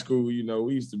back in high school, you know,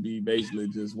 we used to be basically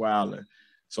just wilding.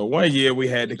 So one year we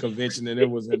had the convention and it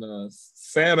was in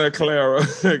Santa Clara,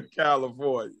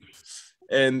 California.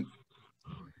 And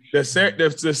the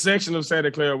section of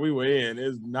Santa Clara we were in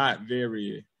is not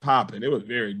very popping. It was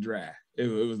very dry. It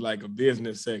was like a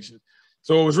business section.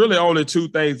 So it was really only two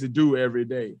things to do every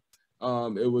day.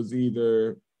 It was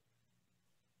either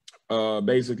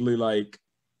basically like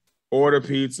order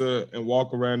pizza and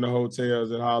walk around the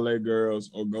hotels and holler at girls,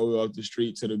 or go up the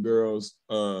street to the girls'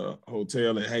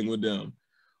 hotel and hang with them.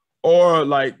 Or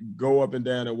like go up and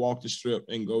down and walk the strip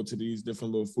and go to these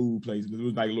different little food places. It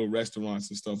was like little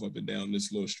restaurants and stuff up and down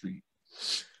this little street.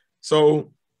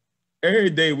 So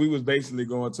every day we was basically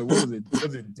going to, what was it?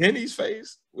 Was it Denny's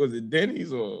Face? Was it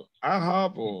Denny's or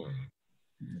IHOP or?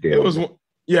 Yeah. It was,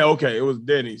 yeah, okay, it was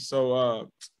Denny's. So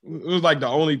it was like the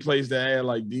only place that had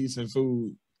like decent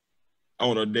food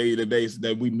on a day-to-day basis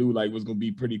that we knew like was gonna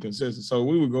be pretty consistent. So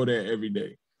we would go there every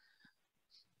day.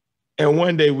 And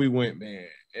one day we went, man,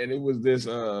 and it was this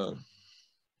now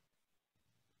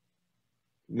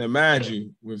mind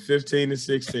you, with 15 and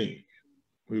 16,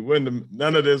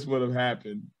 none of this would have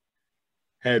happened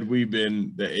had we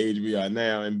been the age we are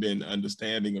now and been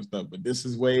understanding of stuff. But this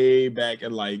is way back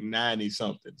in like 90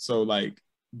 something. So like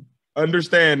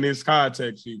understand this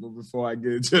context, people, before I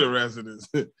get into the rest of this.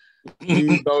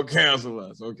 Please don't cancel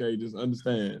us, okay? Just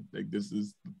understand, like this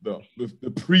is the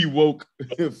pre-woke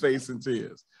Face and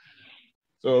Tears.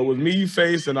 So it was me,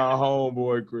 Face, and our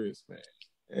homeboy Chris, man,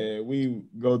 and we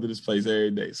go to this place every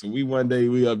day. So one day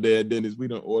we up there at Denny's, we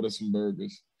done order some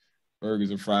burgers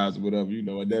and fries or whatever. You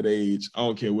know, at that age, I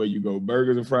don't care where you go,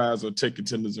 burgers and fries or chicken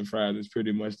tenders and fries is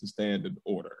pretty much the standard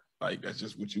order. Like that's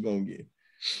just what you're gonna get.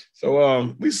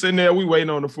 So we sitting there, we waiting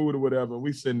on the food or whatever.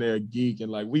 We sitting there geeking,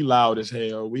 like we loud as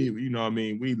hell. We, you know what I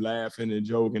mean, we laughing and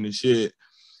joking and shit.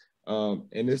 And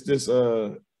it's this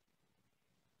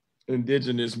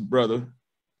indigenous brother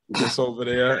that's over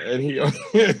there, and he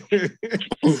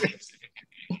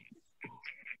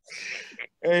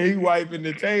and he wiping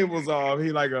the tables off.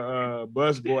 He like a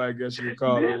bus boy, I guess you would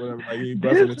call it, whatever. Like he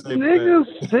busting the table.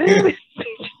 Nigga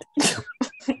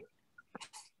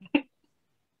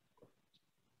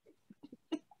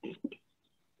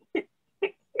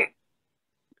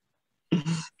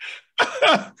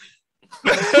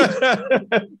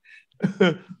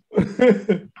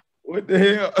What the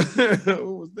hell?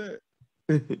 What was that?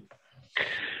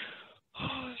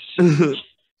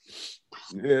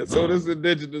 Yeah, so this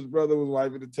indigenous brother was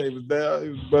wiping the tables down. He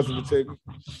was busting the table.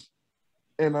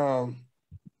 And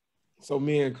so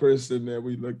me and Chris sitting there,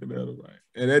 we looking at him, right?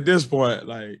 And at this point,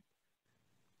 like,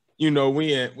 you know,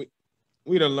 we done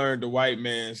learned the white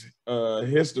man's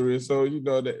history. So, you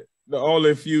know, there's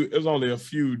only a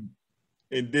few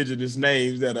indigenous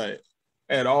names that are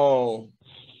at all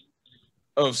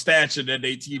of stature that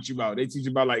they teach you about. They teach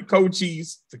you about like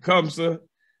Cochise, Tecumseh,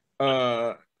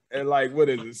 and like, what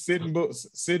is it,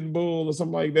 Sitting Bull or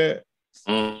something like that.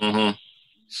 Mm-hmm.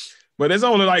 But there's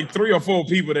only like 3 or 4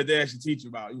 people that they actually teach you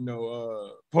about, you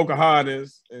know,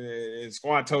 Pocahontas and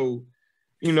Squanto,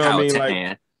 you know what I mean?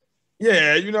 Like,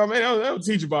 yeah, you know what I mean? They'll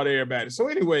teach you about everybody. So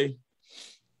anyway,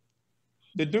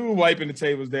 the dude wiping the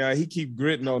tables down, he keep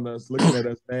gritting on us, looking at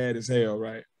us bad as hell,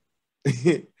 right?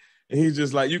 And he's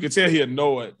just like, you can tell he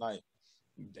annoyed, like,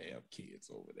 damn kids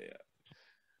over there.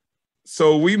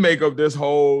 So we make up this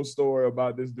whole story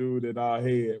about this dude in our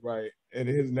head, right? And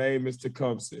his name is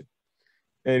Tecumseh.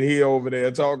 And he over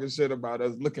there talking shit about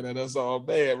us, looking at us all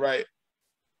bad, right?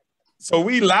 So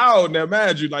we loud now,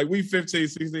 mind you, like we 15,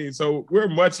 16. So we're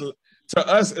to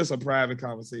us, it's a private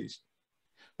conversation.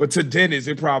 But to Dennis,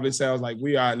 it probably sounds like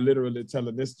we are literally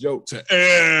telling this joke to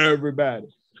everybody.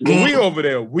 But we over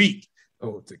there weak.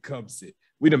 Oh, Tecumseh.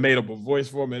 We done made up a voice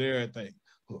for him and everything.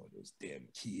 Oh, those damn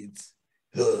kids.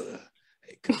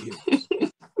 Hey, come here.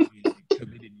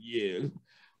 Yeah.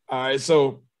 All right,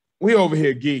 so we over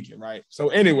here geeking, right? So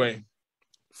anyway,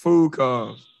 food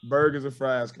comes, burgers and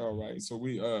fries come, right? So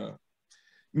we, you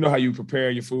know how you prepare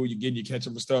your food, you get your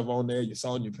ketchup and stuff on there, your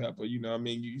salt and your pepper, you know what I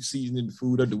mean? You seasoning the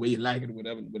food up the way you like it,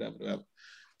 whatever.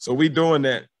 So we doing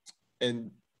that.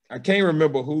 And I can't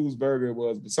remember whose burger it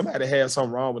was, but somebody had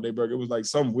something wrong with their burger. It was like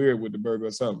something weird with the burger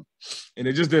or something. And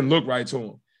it just didn't look right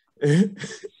to them.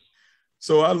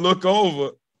 So I look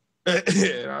over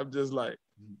and I'm just like,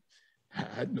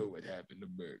 I know what happened to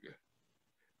burger.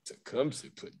 Tecumseh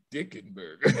put dick in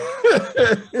burger.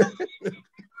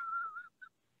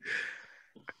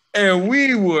 And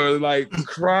we were like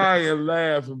crying,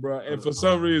 laughing, bro. And for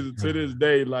some reason, to this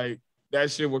day, like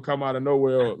that shit would come out of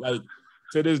nowhere. Like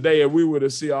to this day, if we were to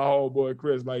see our homeboy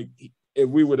Chris, like if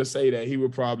we were to say that, he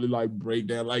would probably like break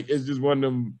down. Like it's just one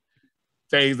of them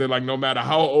things that, like, no matter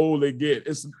how old it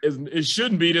gets, it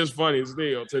shouldn't be this funny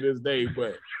still to this day.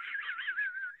 But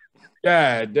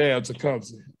God damn,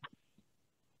 Tecumseh.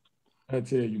 I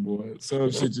tell you, boy,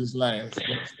 some shit just lasts.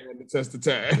 Stand the test of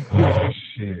time. Oh,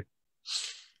 shit.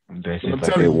 That shit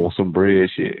like they you, want some bread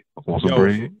shit. Want some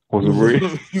bread? Want some bread?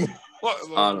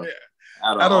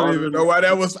 I don't even know why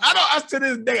that was. To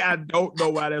this day, I don't know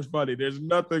why that's funny. There's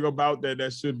nothing about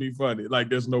that should be funny. Like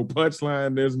there's no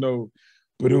punchline. There's no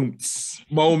boom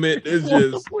moment. It's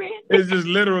just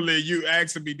literally you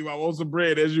asking me, do I want some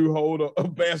bread, as you hold a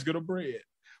basket of bread.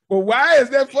 But why is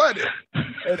that funny?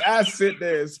 And I sit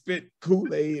there and spit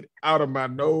Kool-Aid out of my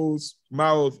nose,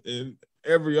 mouth, and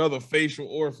every other facial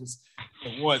orifice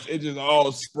at once. It just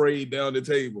all sprayed down the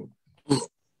table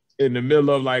in the middle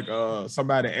of like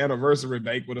somebody's anniversary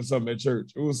banquet or something at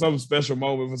church. It was some special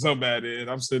moment for somebody, and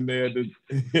I'm sitting there at the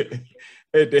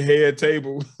at the head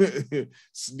table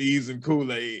sneezing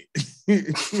Kool-Aid.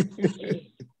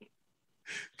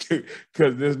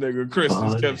 Because this nigga Chris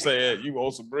just kept saying, you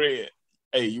want some bread.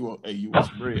 Hey, you want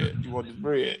some bread? You want this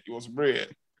bread? You want some bread?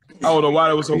 I don't know why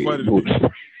that was so funny to me.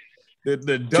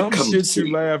 The dumb shit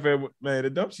you laugh at, man. The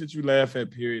dumb shit you laugh at,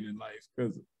 period, in life.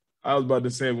 Because I was about to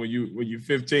say when you're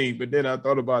 15, but then I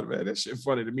thought about it, man. That shit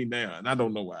funny to me now, and I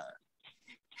don't know why.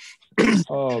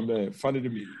 Oh man, funny to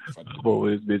me.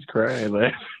 Boy, this bitch crying,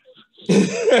 man.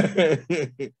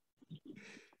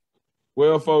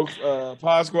 Well, folks,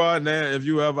 Pod Squad, now, if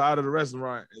you ever out of the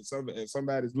restaurant and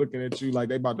somebody's looking at you like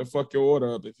they about to fuck your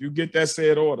order up, if you get that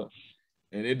said order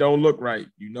and it don't look right,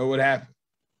 you know what happened.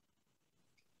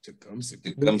 Tecumseh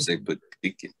put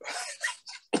dick in.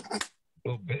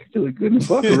 Go back to the good and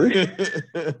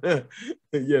fuckery.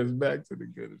 Yes, back to the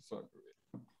good and fuckery.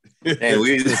 And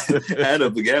we had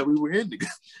to forget we were in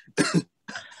together.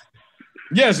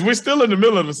 Yes, we're still in the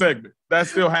middle of a segment. That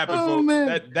still happened, folks.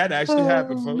 Man. That actually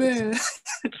happened, folks. Man.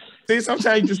 See,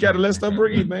 sometimes you just got to let stuff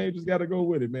breathe, man. You just got to go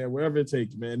with it, man, wherever it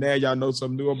takes you, man. Now y'all know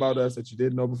something new about us that you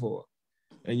didn't know before.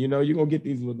 And, you know, you're going to get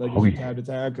these little nuggets from time to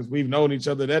time because we've known each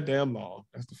other that damn long.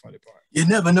 That's the funny part. You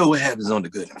never know what happens on the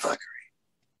good and fuckery.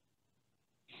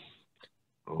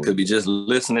 Could be just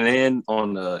listening in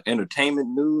on the entertainment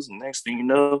news, and next thing you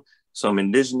know, some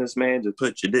indigenous man just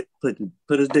put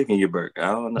his dick in your burger.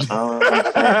 I don't understand.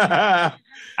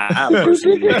 I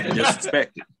personally just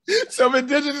suspect it. Some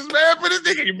indigenous man put his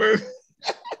dick in your burger.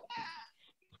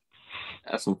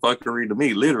 That's some fuckery to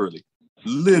me, literally.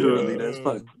 Literally, that's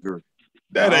fuckery.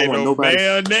 That ain't no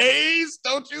mayonnaise.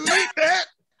 Don't you eat that.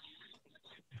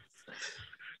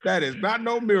 That is not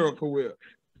no Miracle Whip.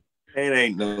 It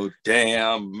ain't no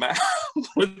damn mouth.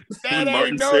 That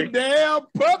ain't no damn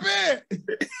puppy.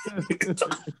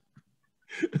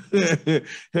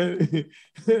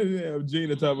 Damn,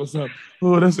 Gina talking about something.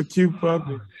 Oh, that's a cute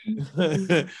puppy.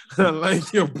 I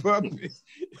like your puppy.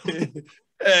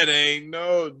 That ain't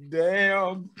no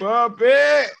damn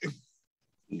puppy.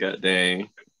 God dang.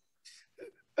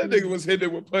 That nigga was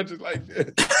hitting with punches like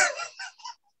that.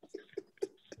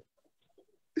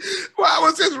 Why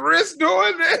was his wrist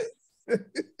doing that?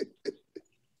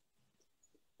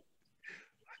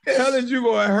 The hell did you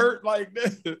go and hurt like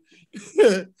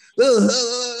that?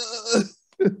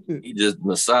 He just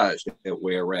massaged that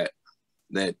were rat,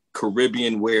 that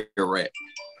Caribbean were rat.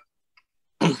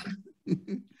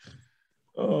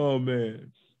 Oh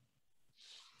man.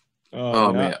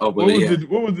 Oh man. Oh, what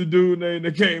was the dude name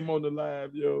that came on the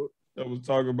live, yo? That was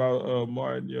talking about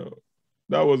Martin, yo.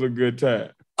 That was a good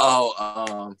time.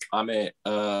 Oh, Ahmed.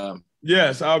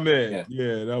 Yes, Ahmed.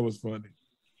 Yeah, that was funny.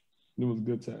 It was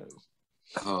good times.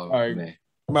 Oh, all right, man.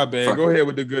 My bad. Fuck Go ahead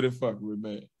with the good and fuckery,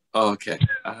 man. Okay.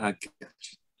 I got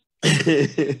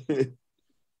you.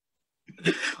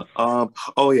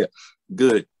 Oh yeah,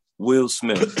 good. Will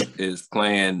Smith is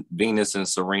playing Venus and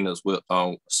Serena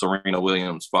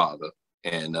Williams' father,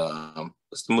 and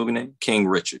what's the movie name? King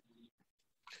Richard.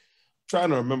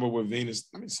 Trying to remember what Venus.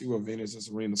 Let me see what Venus and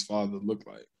Serena's father looked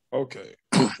like. Okay,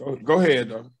 go ahead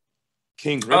though.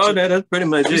 King Richard. Oh, that's pretty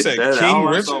much you it. Said that, King all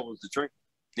Richard. I saw was the drink.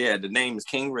 Yeah, the name is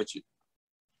King Richard.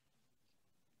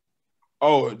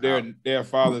 Oh, their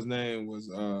father's name was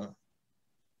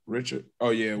Richard. Oh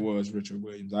yeah, it was Richard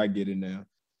Williams. I get it now.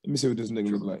 Let me see what this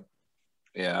nigga look like.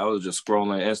 Yeah, I was just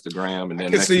scrolling Instagram, and then I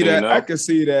can next see thing that. you know, I can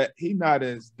see that. He not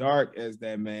as dark as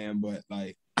that man, but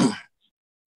like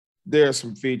there are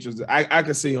some features. I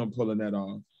can see him pulling that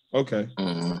off. Okay.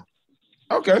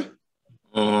 Okay.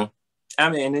 I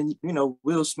mean, and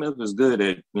Will Smith is good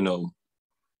at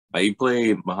like he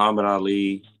played Muhammad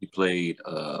Ali. He played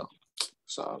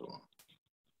so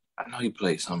I know he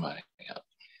played somebody else.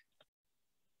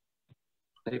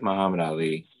 Played Muhammad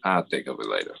Ali. I'll think of it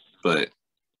later. But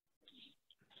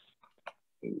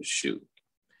shoot,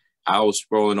 I was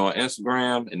scrolling on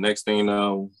Instagram, and next thing you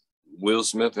know, Will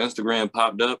Smith Instagram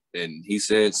popped up, and he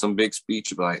said some big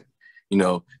speech about,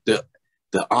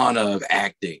 the honor of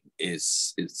acting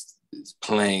is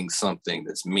playing something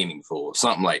that's meaningful, or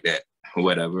something like that, or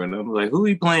whatever. And I'm like, who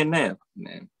he playing now,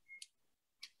 man?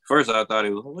 First, I thought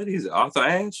it was, what is it, Arthur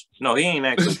Ashe? No, he ain't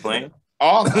actually playing.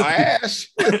 Arthur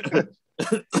Ashe?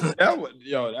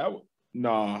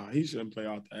 Nah, he shouldn't play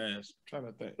Arthur Ashe. I'm trying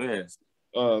to think. Yeah.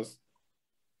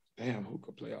 Damn, who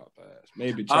could play Arthur Ashe?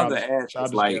 Maybe Arthur Ashe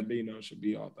Childish like Gambino should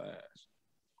be Arthur Ashe.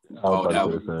 that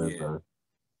would be,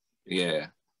 yeah,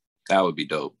 that would be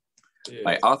dope. Yeah.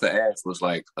 Like Arthur Ashe was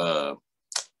like the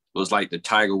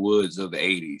Tiger Woods of the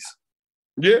 80s.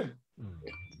 Yeah.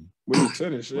 With the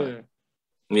tennis, yeah.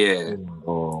 Yeah.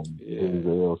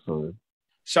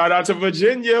 Shout out to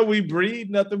Virginia. We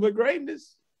breed nothing but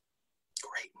greatness.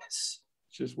 Greatness.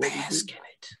 Just what Bask in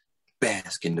it.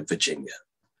 Bask in the Virginia.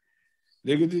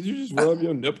 Nigga, did you just rub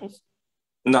your nipples?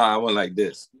 No, I went like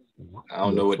this. I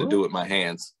don't know what to do with my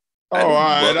hands. Oh,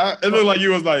 all right. It looked like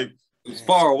you was like, it's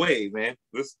far away, man.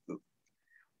 This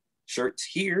shirt's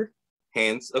here,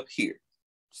 hands up here.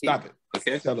 Stop it.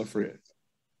 Okay. Tell a friend.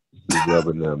 You're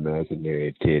rubbing the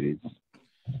imaginary titties.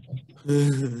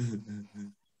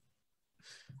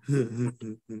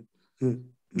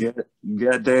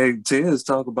 Goddamn Tiz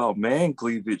talk about man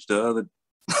cleavage the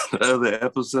other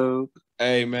episode.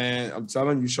 Hey man, I'm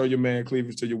telling you, show your man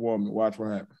cleavage to your woman. Watch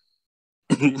what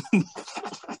happens.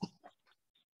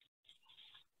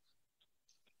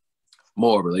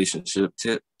 More relationship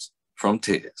tips from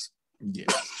Tiz. Yeah.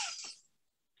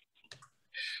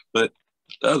 But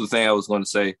the other thing I was going to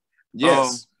say,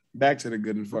 yes, back to the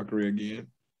good and fuckery again.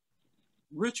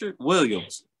 Richard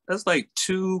Williams. That's like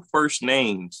two first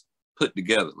names put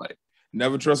together. Like,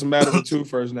 never trust a man with two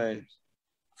first names.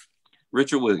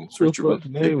 Richard Williams. Richard Williams.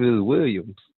 Name is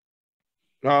Williams.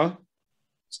 Huh?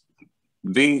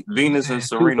 Venus and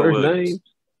Serena Williams. Names?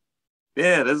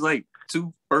 Yeah, there's like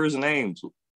two first names.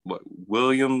 What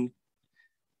William?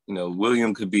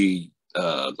 William could be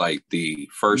like the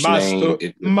first name.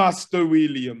 Master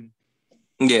William.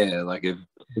 Yeah, like if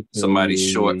somebody's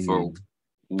short for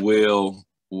Will,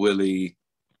 Willie,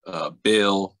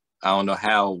 Bill. I don't know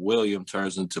how William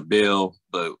turns into Bill,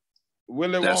 but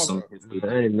Willie that's I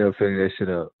ain't never figured that shit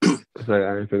out. It's like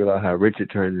I didn't figure out how Richard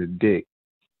turned into Dick.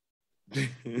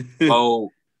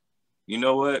 Oh, you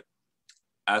know what?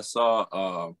 I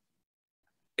saw.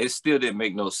 It still didn't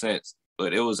make no sense,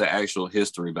 but it was an actual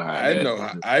history behind it.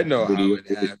 I know how it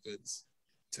happens.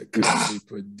 Takashi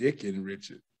put Dick in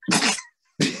Richard.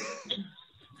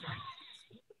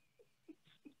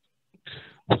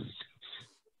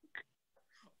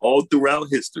 All throughout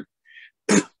history.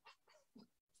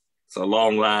 It's a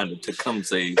long line of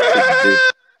Tecumseh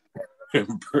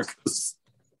burgers.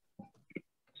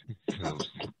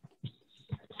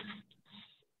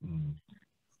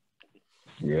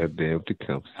 Yeah, damn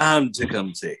Tecumseh. I'm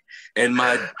Tecumseh. And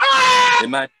my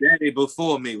daddy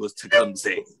before me was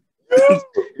Tecumseh.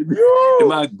 And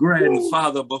my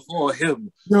grandfather before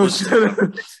him was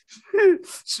Tecumseh.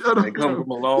 Shut up. They come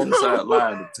from a long side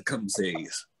line of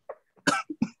Tecumsehs.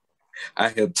 I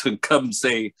have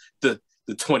Tecumseh the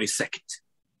 22nd.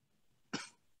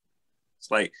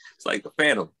 It's like the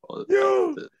Phantom.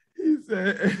 He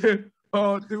said,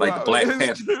 like the Black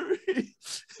Panther.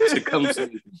 Tecumseh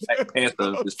the Black Panther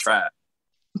of his tribe.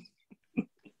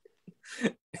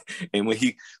 And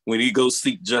when he goes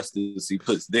seek justice, he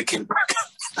puts Dick in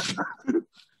burgers.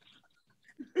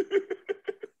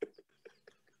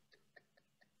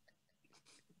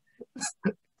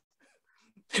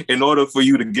 In order for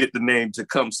you to get the name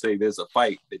Tecumseh, there's a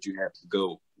fight that you have to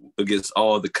go against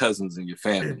all the cousins in your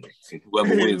family. And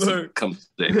whoever wins Tecumseh.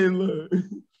 Hey, look.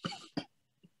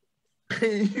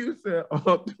 You said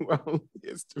all throughout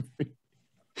history,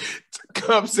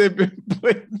 Tecumseh been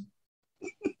playing.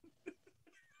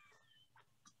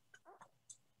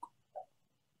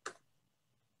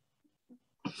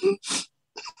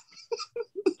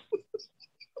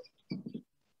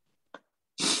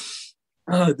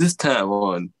 This time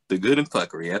on The Good and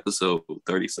Fuckery, episode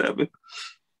 37.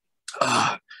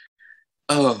 Oh,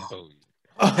 oh.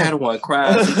 Oh. Padawan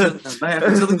cries. Laugh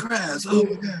until he cries. Oh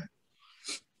my God.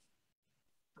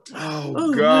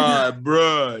 Oh God,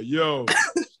 bruh.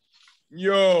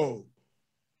 Yo.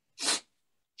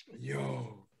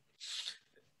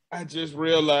 I just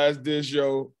realized this,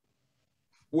 yo.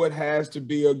 What has to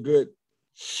be a good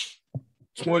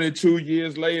 22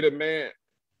 years later, man.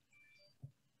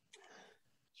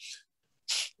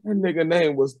 That nigga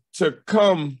name was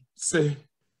Tecumseh.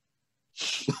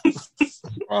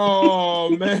 Oh,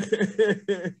 man.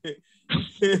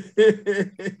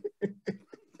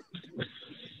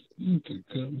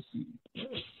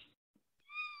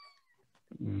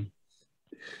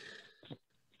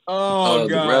 Oh, The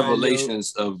God,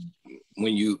 revelations of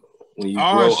when you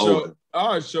our grow show, older.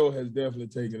 Our show has definitely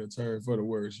taken a turn for the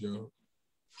worse, yo.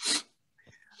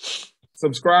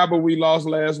 Subscriber we lost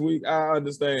last week. I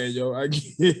understand, yo. I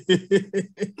get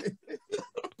it.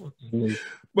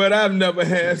 But I've never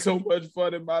had so much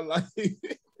fun in my life.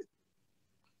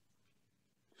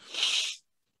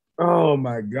 Oh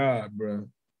my God, bro.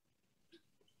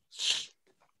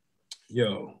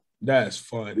 Yo, that's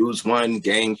funny. Lose one,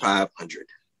 gain 500.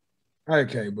 I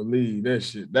can't believe that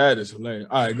shit. That is hilarious.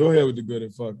 All right, go ahead with the good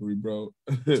and fuckery, bro.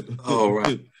 All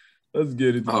right. Let's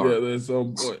get it All together right. at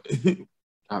some point.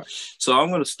 All right. So I'm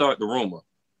going to start the rumor.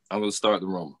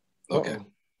 Okay. Uh-oh.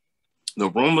 The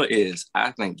rumor is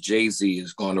I think Jay-Z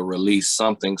is going to release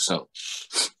something soon.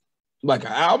 Like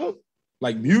an album?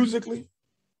 Like musically?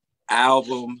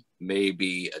 Album,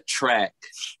 maybe a track,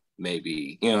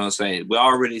 maybe, you know what I'm saying? We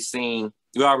already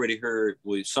heard,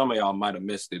 well, some of y'all might have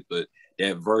missed it, but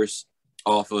that verse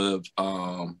off of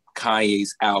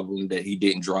Kanye's album that he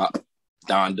didn't drop,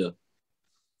 Donda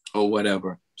or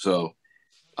whatever. So,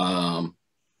 but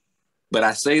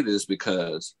I say this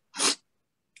because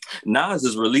Nas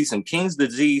is releasing King's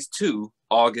Disease 2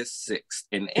 August 6th.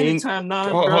 And anytime Nas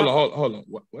hold on.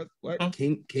 What?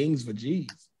 Kings for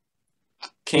G's.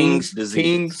 King's Disease.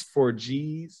 Kings for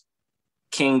G's.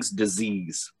 King's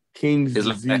Disease. King's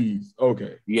Disease.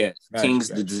 Okay. Yeah. King's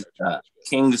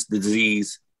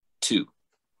Disease 2.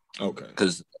 Okay.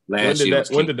 Because when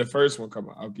did the first one come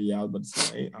out? Okay, yeah, I was about to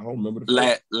say, I don't remember the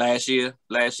first.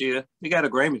 Last year, he got a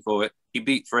Grammy for it. He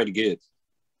beat Freddie Gibbs.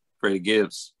 Freddie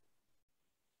Gibbs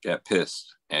got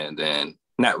pissed, and then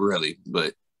not really,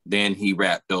 but then he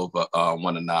rapped over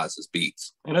one of Nas's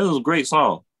beats, and it was a great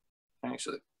song.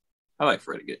 Actually, I like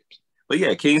Freddie Gibbs. But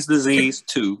yeah, King's Disease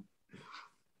 2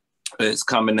 is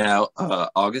coming out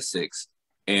August 6th,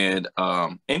 and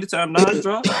anytime Nas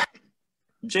drops,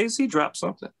 Jay-Z drops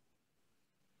something.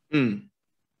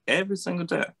 Every single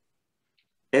time.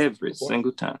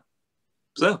 Single time.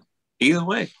 So either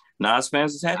way, Nas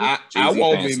fans is happy. I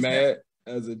won't be mad.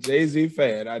 As a Jay-Z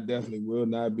fan, I definitely will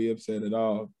not be upset at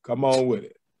all. Come on with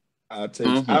it. I'll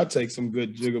take some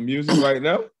good jiggle music right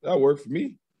now. That'll work for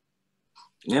me.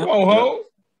 Come on, ho.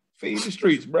 Feed the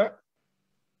streets, bro.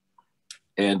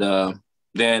 And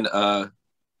then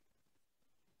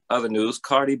other news,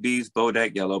 Cardi B's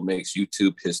Bodak Yellow makes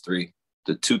YouTube history.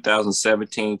 The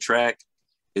 2017 track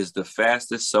is the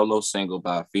fastest solo single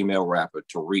by a female rapper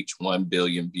to reach 1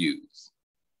 billion views.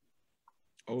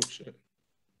 Oh, shit.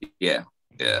 Yeah.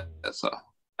 That's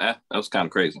that was kind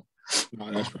of crazy.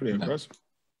 No, that's pretty impressive.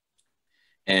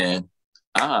 And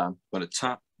I'm going to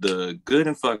top the good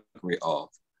and fuckery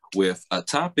off with a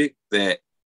topic that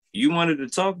you wanted to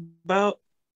talk about,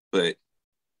 but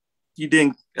you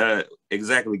didn't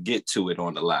exactly get to it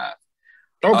on the live.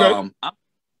 Okay.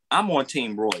 I'm on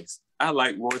Team Royce. I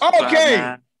like Royce.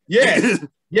 Okay. Yes.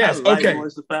 Yes. I like okay.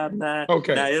 Royce 5'9".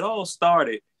 Okay. Now it all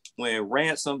started when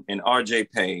Ransom and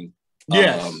RJ Payne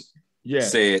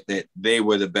said that they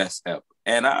were the best ever.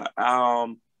 And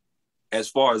I as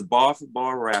far as bar for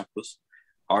bar rappers,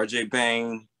 RJ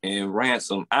Payne and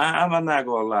Ransom, I'm not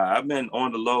gonna lie. I've been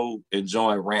on the low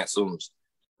enjoying Ransom's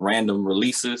random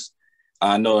releases.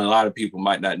 I know a lot of people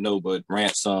might not know, but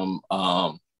Ransom,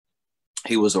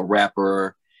 he was a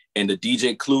rapper in the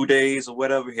DJ Clue days or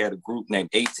whatever. He had a group named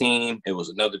 18. It was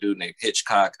another dude named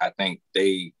Hitchcock. I think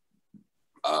they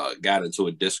got into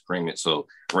a disagreement, so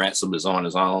Ransom is on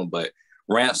his own. But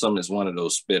Ransom is one of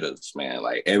those spitters, man.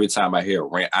 Like every time I hear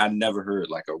I never heard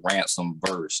like a Ransom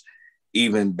verse,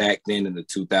 even back then in the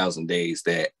 2000 days,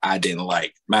 that I didn't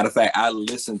like. Matter of fact, I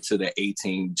listened to the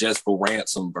 18 just for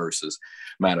Ransom verses.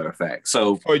 Matter of fact,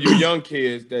 so for you young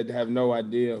kids that have no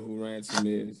idea who Ransom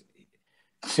is,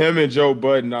 him and Joe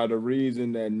Budden are the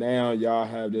reason that now y'all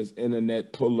have this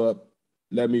internet pull up.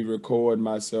 Let me record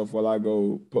myself while I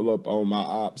go pull up on my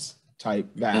ops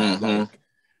type vibe. Mm-hmm. Like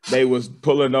they was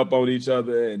pulling up on each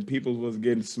other and people was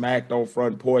getting smacked on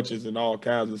front porches and all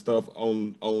kinds of stuff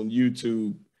on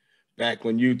YouTube back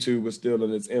when YouTube was still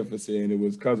in its infancy, and it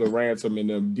was because of Ransom and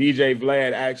them. DJ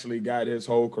Vlad actually got his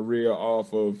whole career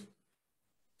off of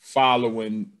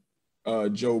following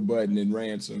Joe Budden and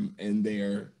Ransom and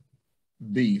their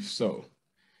beef. So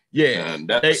yeah, And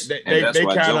they that's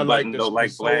why kind Joe of like Budden the, don't the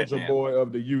like Vlad soldier now. boy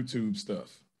of the YouTube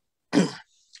stuff.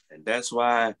 And that's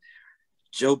why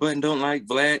Joe Budden don't like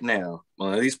Vlad now.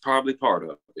 Well, at least probably part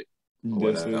of it. Or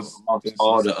whatever. Amongst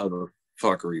all the other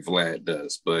fuckery Vlad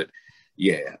does. But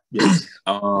yeah. Yes.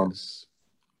 Yes.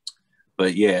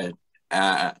 But yeah,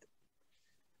 I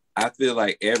feel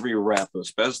like every rapper,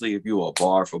 especially if you a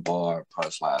bar for bar,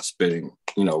 punchline spitting,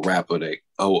 rapper that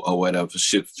or whatever,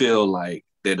 should feel like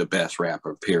they're the best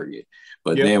rapper, period.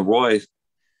 But then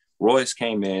Royce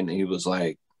came in and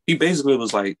he basically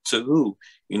was like, to who?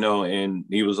 And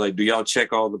he was like, do y'all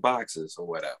check all the boxes or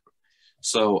whatever?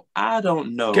 So I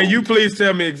don't know. Can you please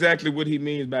tell me exactly what he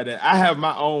means by that? I have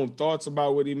my own thoughts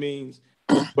about what he means,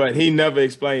 but he never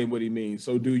explained what he means.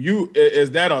 So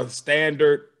is that a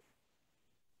standard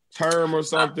term or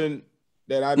something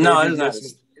that I No, it's not.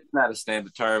 It's not a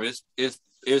standard term.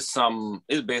 It's something.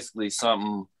 It's basically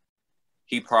something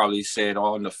he probably said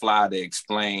on the fly to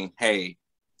explain. Hey,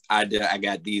 I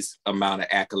got these amount of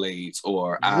accolades,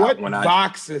 or what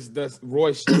boxes does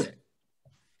Royce check?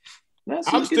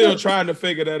 I'm still trying to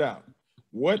figure that out.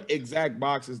 What exact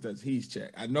boxes does he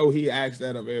check? I know he asked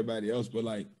that of everybody else, but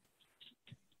like,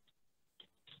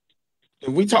 if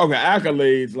we talking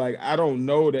accolades, like I don't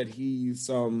know that he's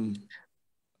some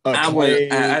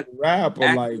acclaimed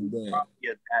rapper like that.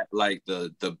 Yeah, like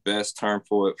the best term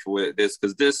for it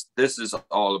because this is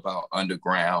all about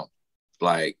underground,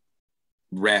 like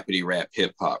rapidy rap,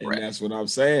 hip hop rap. And that's what I'm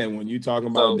saying. When you talking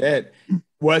about that,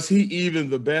 was he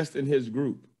even the best in his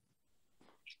group?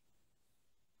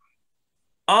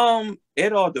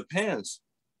 It all depends.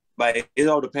 Like it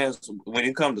all depends when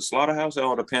it comes to Slaughterhouse. It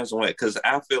all depends on what, because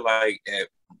I feel like at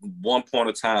one point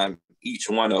of time, each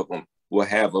one of them will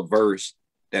have a verse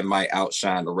that might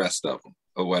outshine the rest of them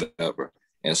or whatever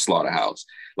in Slaughterhouse.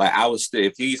 Like I would still,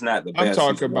 if he's not the best,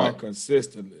 I'm talking about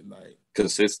consistently, like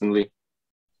consistently.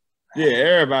 Yeah,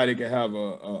 everybody can have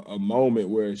a moment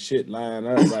where shit line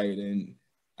up right, and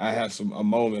I have a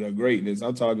moment of greatness.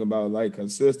 I'm talking about like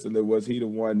consistently. Was he the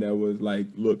one that was like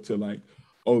look to like,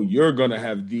 oh, you're gonna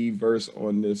have the verse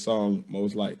on this song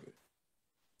most likely?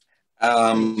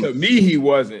 To me, he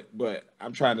wasn't, but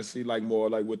I'm trying to see like more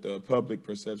like what the public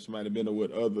perception might have been or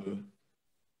what other people.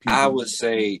 I would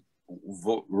say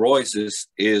Royce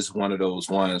is one of those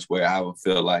ones where I would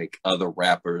feel like other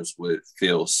rappers would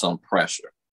feel some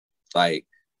pressure, like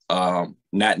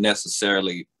not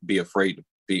necessarily be afraid to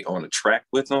be on a track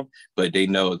with him, but they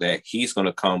know that he's going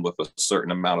to come with a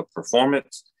certain amount of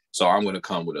performance. So I'm going to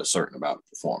come with a certain amount of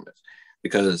performance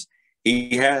because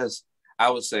he has, I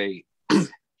would say,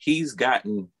 his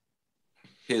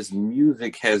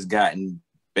music has gotten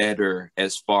better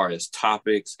as far as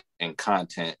topics and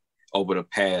content over the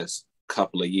past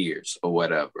couple of years or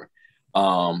whatever.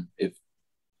 If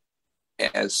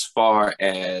as far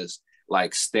as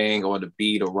like staying on the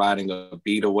beat or riding a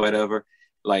beat or whatever,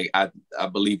 like I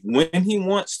believe when he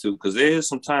wants to, because there's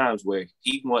some times where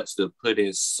he wants to put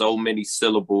in so many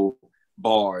syllable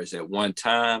bars at one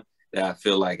time that I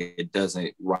feel like it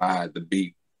doesn't ride the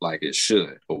beat like it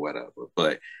should or whatever.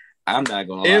 But I'm not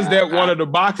gonna lie. Is that one of the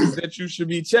boxes that you should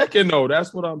be checking though?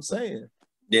 That's what I'm saying.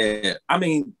 Yeah, I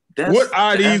mean, what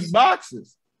are these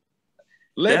boxes?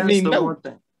 Let me know.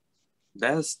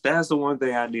 That's the one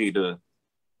thing I need to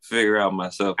figure out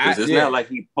myself, because it's not like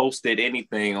he posted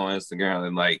anything on Instagram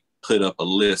and like put up a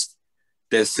list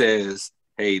that says,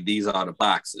 hey, these are the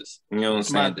boxes. You know what I'm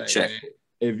saying? To check.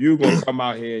 If you're gonna come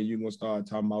out here and you're gonna start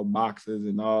talking about boxes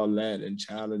and all that and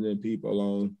challenging people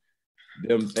on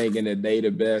them thinking that they the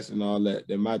best and all that,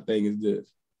 then my thing is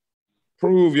this: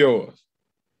 prove yours.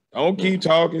 Don't keep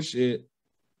talking shit.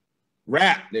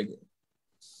 Rap, nigga.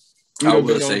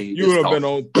 You would have been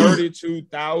on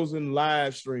 32,000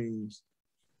 live streams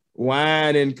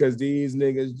whining because these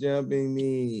niggas jumping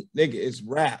me. Nigga, it's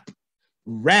rap.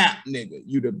 Rap, nigga.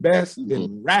 You the best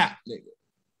in rap,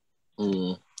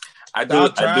 nigga. I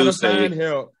do find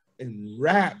help and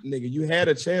rap, nigga. You had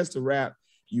a chance to rap.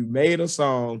 You made a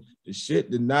song. The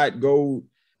shit did not go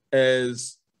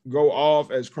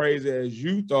off as crazy as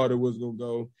you thought it was gonna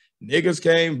go. Niggas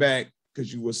came back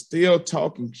because you were still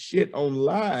talking shit on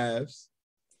lives.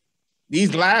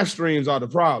 These live streams are the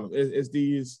problem. It's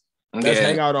these. Let's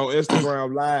hang out on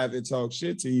Instagram Live and talk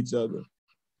shit to each other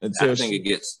until I think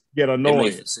it get annoying. It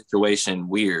makes the situation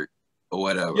weird or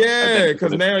whatever. Yeah,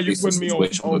 because now you put me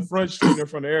on front street in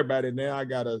front of everybody. Now I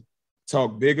gotta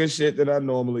talk bigger shit than I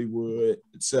normally would,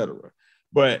 etc.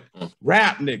 But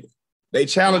rap, nigga, They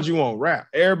challenge you on rap.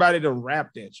 Everybody done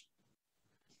rapped at you.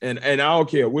 And I don't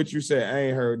care what you said. I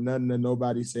ain't heard nothing that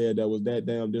nobody said that was that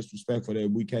damn disrespectful that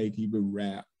we can't keep it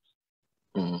rap.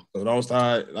 Mm-hmm. So don't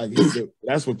start like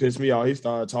that's what pissed me off. He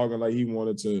started talking like he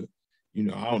wanted to,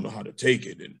 I don't know how to take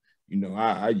it. And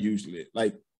I usually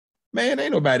like, man,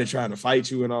 ain't nobody trying to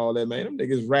fight you and all that, man. Them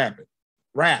niggas rapping.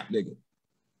 Rap, nigga.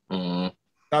 Mm-hmm.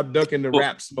 Stop ducking the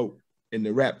rap smoke and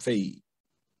the rap fade.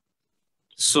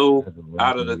 So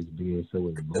out of the,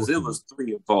 because it was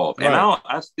 3 involved, right. And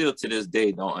I still to this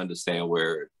day don't understand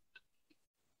where.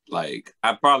 Like,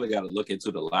 I probably got to look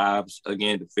into the lives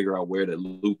again to figure out where the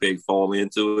Lupe fall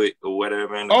into it or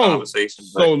whatever in the conversation.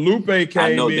 But so Lupe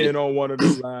came in on one of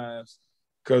the lives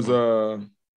because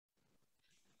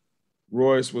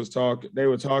Royce was talking. They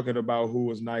were talking about who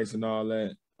was nice and all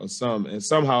that or something. And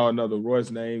somehow or another,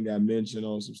 Royce's name got mentioned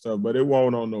on some stuff, but it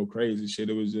wasn't on no crazy shit.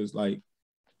 It was just like,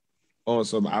 on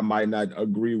some, I might not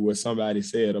agree with somebody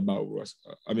said about Royce.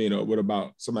 What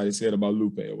about somebody said about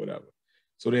Lupe or whatever.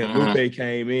 So then Lupe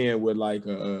came in with like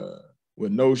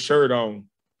with no shirt on,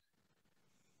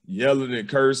 yelling and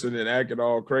cursing and acting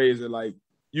all crazy. Like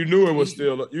you knew it was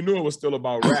still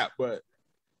about rap, but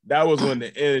that was when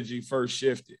the energy first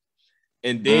shifted.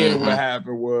 And then what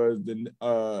happened was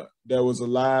there was a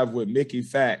live with Mickey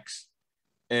Fax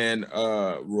and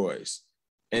Royce.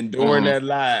 And during that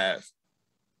live,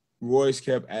 Royce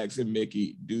kept asking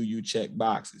Mickey, do you check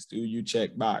boxes? Do you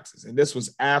check boxes? And this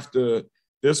was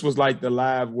like the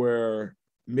live where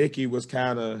Mickey was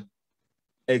kind of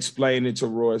explaining to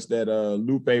Royce that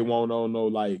Lupe won't on no,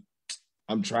 like,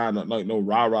 I'm trying to, like, no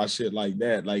rah-rah shit like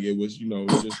that. Like, it was,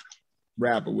 just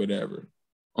rap or whatever.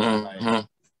 Like,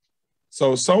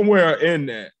 so somewhere in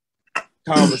that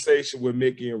conversation with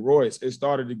Mickey and Royce, it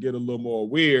started to get a little more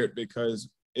weird because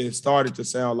it started to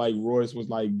sound like Royce was,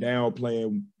 like,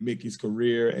 downplaying Mickey's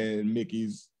career and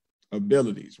Mickey's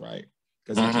abilities, right?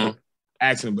 Because he kept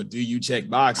asking, but do you check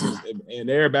boxes? And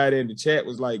everybody in the chat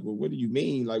was like, well, what do you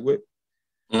mean? Like, what?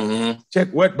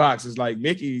 Check what boxes? Like,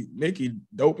 Mickey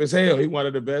dope as hell. He one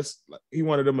of the best. Like, he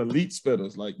one of them elite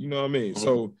spitters. Like, you know what I mean?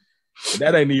 So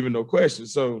that ain't even no question.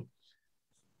 So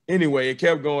anyway, it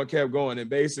kept going. And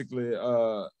basically,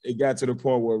 it got to the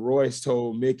point where Royce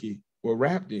told Mickey, well,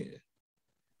 rap then.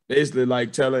 Basically,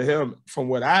 like telling him from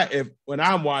when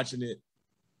I'm watching it,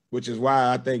 which is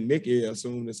why I think Mickey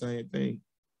assumed the same thing.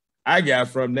 I got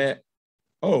from that,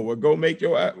 oh, well, go make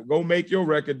your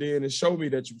record then and show me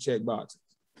that you check boxes.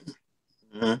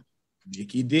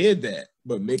 Mickey did that,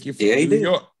 but Mickey from New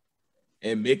York.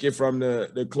 And Mickey from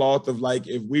the cloth of like,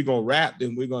 if we're gonna rap,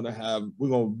 then we're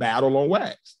gonna battle on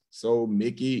wax. So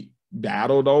Mickey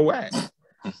battled on wax.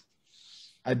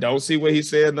 I don't see what he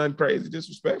said nothing crazy,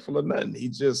 disrespectful or nothing. He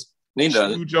just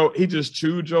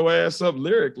chewed your ass up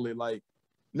lyrically. Like,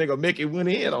 nigga, Mickey went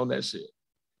in on that shit.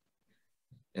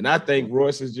 And I think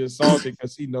Royce is just salty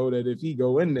because he know that if he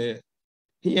go in there,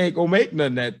 he ain't gonna make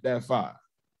nothing that far.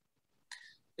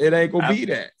 It ain't gonna be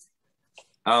that.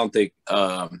 I don't think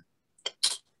I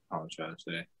was trying to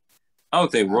say. I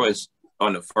don't think Royce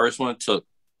on the first one took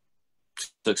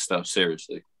stuff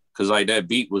seriously. Cause like that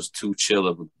beat was too chill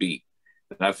of a beat.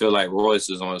 And I feel like Royce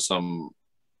is on some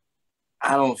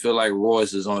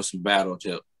battle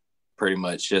tip, pretty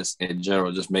much, just in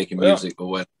general, just making music or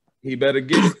what. He better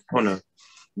get it.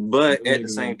 But at the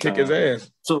same time, kick his ass.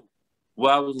 So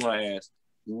what I was gonna ask,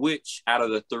 which out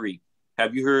of the 3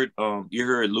 have you heard? You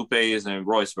heard Lupe's and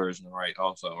Royce version, right?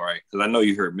 Also, right? Because I know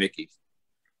you heard Mickey's.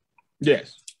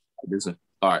 Yes.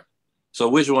 All right. So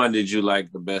which one did you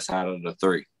like the best out of the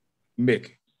 3?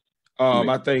 Mickey.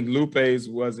 I think Lupe's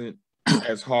wasn't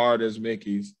as hard as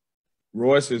Mickey's.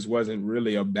 Royce's wasn't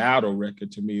really a battle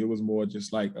record to me. It was more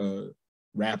just like a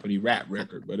rappity rap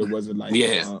record, but it wasn't like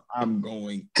I'm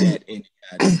going at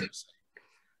anybody.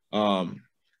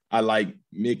 I like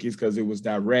Mickey's because it was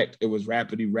direct, it was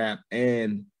rappity rap,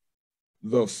 and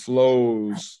the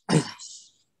flows,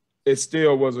 it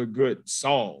still was a good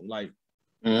song. Like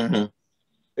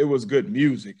it was good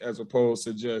music as opposed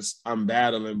to just I'm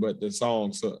battling, but the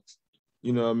song sucks.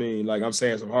 You know what I mean? Like I'm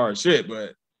saying some hard shit,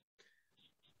 but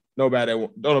don't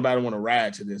nobody want to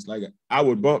ride to this. Like I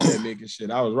would bump that Mickey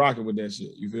shit. I was rocking with that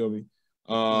shit. You feel me?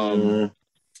 I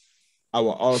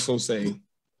will also say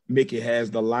Mickey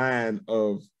has the line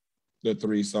of the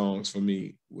 3 songs for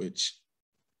me, which,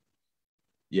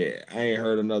 yeah, I ain't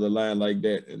heard another line like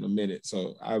that in a minute.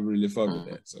 So I really fuck with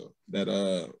that. So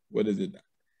that what is it?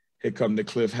 Here come the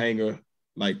cliffhanger,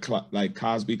 like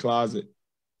Cosby Closet.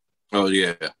 Oh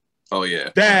yeah.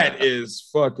 That is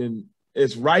fucking.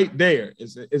 It's right there.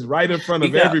 It's right in front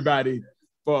of everybody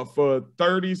for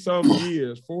 30 some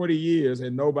years, 40 years,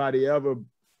 and nobody ever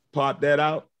popped that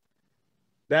out.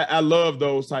 That I love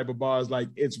those type of bars. Like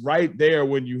it's right there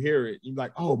when you hear it. You're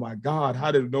like, oh my God,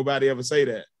 how did nobody ever say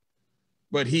that?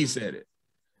 But he said it.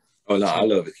 Oh no, I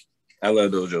love it. I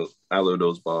love those jokes. I love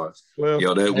those bars. Well,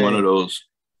 Yo, that one of those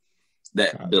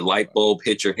the light bulb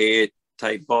hit your head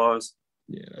type bars.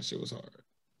 Yeah, that shit was hard.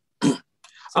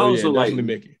 I also like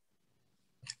Mickey.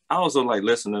 I also like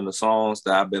listening to songs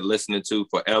that I've been listening to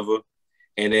forever.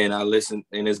 And then I listen,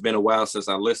 and it's been a while since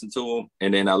I listened to them.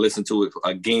 And then I listen to it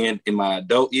again in my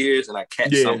adult years, and I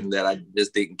catch something that I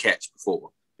just didn't catch before.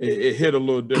 It hit a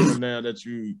little different now that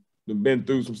you've been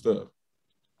through some stuff.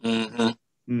 I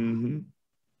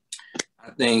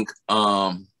think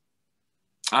I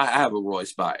have a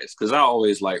Royce bias because I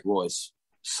always liked Royce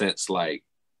since like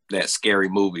that Scary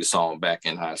Movie song back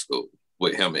in high school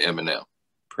with him and Eminem,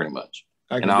 pretty much.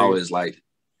 I always like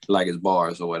his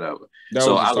bars or whatever. That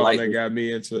was the song that got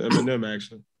me into Eminem,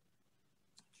 actually.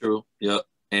 True. Yep.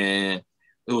 And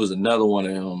it was another one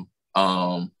of them.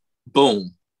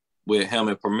 Boom, with him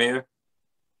and Premier.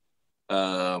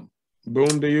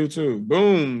 Boom to you too.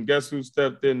 Boom. Guess who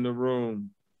stepped in the room?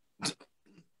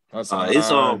 It's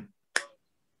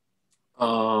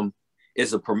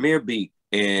a Premier beat,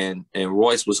 and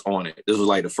Royce was on it. This was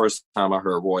like the first time I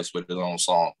heard Royce with his own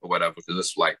song or whatever, because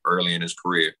this was like early in his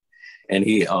career. And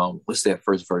he what's that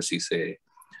first verse he said?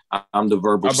 I'm the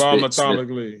verbal spit.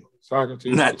 Socrates.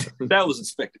 That was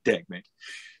Inspector Deck, man.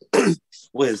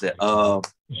 What is that?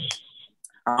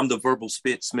 I'm the verbal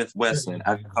spit Smith Wesson.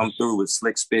 I come through with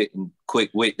slick spit and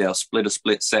quick wit. They'll split a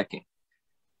split second.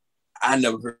 I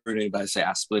never heard anybody say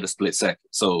I split a split second.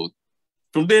 So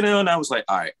from then on, I was like,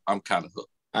 all right, I'm kind of hooked.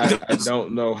 I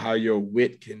don't know how your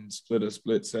wit can split a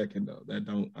split second though. I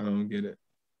don't get it.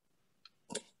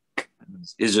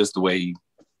 It's just the way you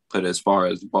put it as far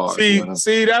as bars.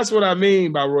 See, that's what I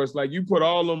mean by Royce. Like you put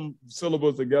all them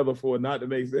syllables together for it not to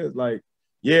make sense. Like,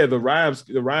 yeah, the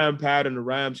rhyme pattern, the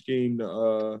rhyme scheme,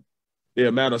 the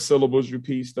amount of syllables you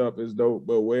pieced up is dope.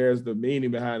 But where's the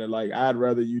meaning behind it? Like, I'd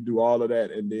rather you do all of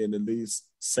that and then at least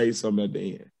say something at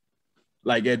the end.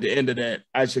 Like at the end of that,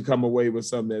 I should come away with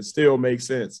something that still makes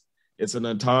sense. It's an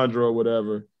entendre or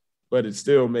whatever, but it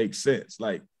still makes sense.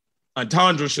 Like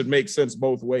entendre should make sense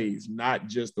both ways, not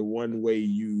just the one way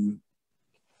you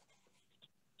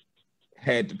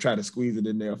had to try to squeeze it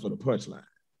in there for the punchline.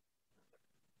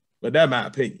 But that's my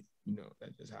opinion. You know,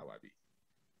 that's just how I be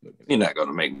looking. You're not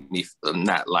gonna make me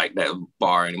not like that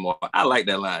bar anymore. I like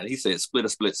that line. He said, "Split a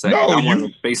split second." No, I'm one of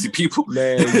the basic people.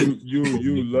 Man,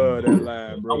 you love that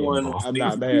line, bro. I'm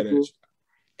not mad at you.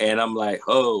 And I'm like,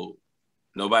 oh,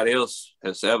 nobody else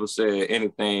has ever said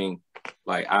anything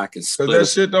like I can split.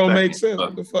 Because that shit don't make sense.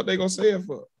 What the fuck they gonna say it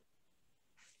for?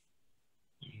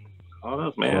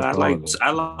 Oh man, I like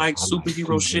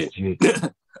superhero shit.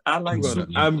 I'm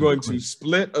going to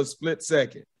split a split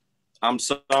second. I'm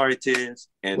sorry, Tiz,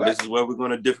 and what? This is where we're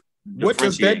going to differentiate. What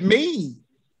does that mean?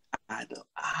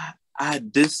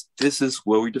 This is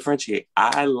where we differentiate.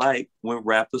 I like when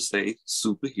rappers say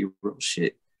superhero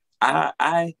shit.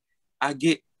 I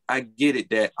get it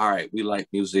that all right, we like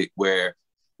music where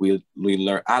we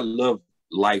learn. I love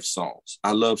life songs.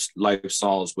 I love life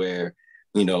songs where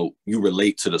you know you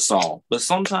relate to the song. But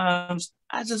sometimes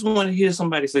I just want to hear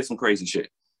somebody say some crazy shit.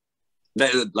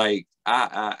 That like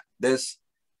I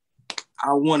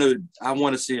want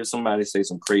to see somebody say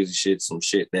some crazy shit, some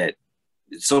shit that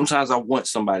sometimes I want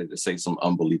somebody to say some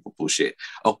unbelievable shit.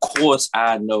 Of course,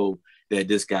 I know that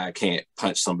this guy can't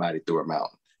punch somebody through a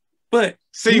mountain. But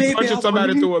see, punching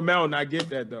somebody through a mountain, I get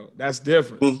that though. That's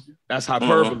different. Mm-hmm. That's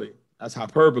hyperbole. Mm-hmm. That's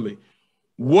hyperbole.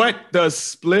 What does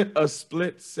split a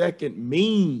split second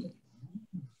mean?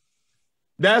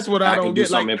 That's what I don't get.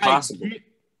 Something like impossible.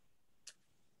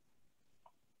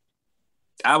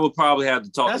 I would probably have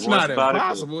to talk to Royce about it. That's not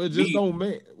impossible. It just don't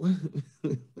make.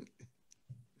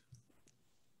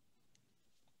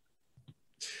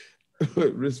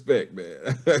 Respect,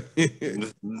 man.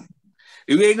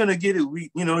 If we ain't gonna get it,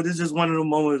 this is just one of the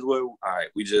moments where, all right,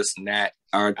 we just not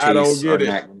our taste. I don't get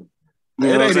it.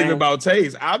 It ain't even about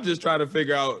taste. I'm just trying to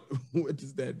figure out what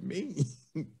does that mean.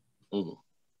 Mm.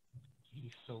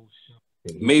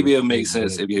 Maybe it'll make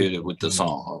sense if you hear it with the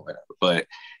song or whatever. But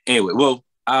anyway, well,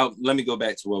 let me go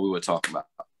back to what we were talking about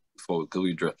before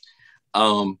we drift.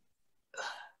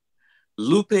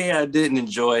 Lupe, I didn't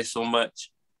enjoy so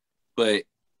much, but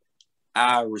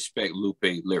I respect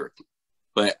Lupe lyrically.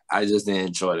 But I just didn't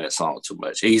enjoy that song too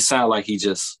much. He sounded like he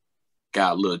just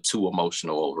got a little too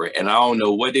emotional over it. And I don't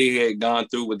know what they had gone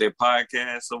through with their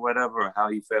podcast or whatever, or how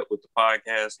he felt with the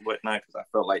podcast and whatnot, because I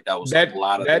felt like that was a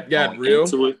lot of that got real.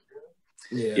 Into it.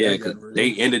 Yeah, because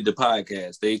they ended the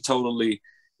podcast. They totally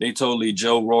they totally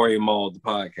Joe Rory mauled the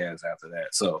podcast after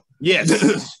that. So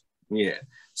yes, yeah.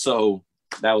 So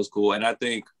that was cool. And I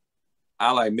think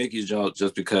I like Mickey's joke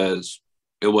just because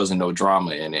it wasn't no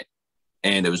drama in it,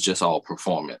 and it was just all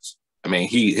performance. I mean,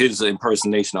 his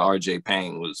impersonation of RJ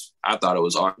Payne was. I thought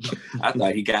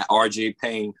he got RJ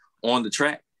Payne on the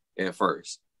track at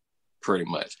first, pretty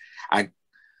much. I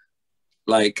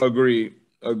like agreed.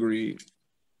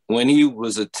 When he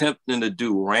was attempting to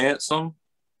do Ransom.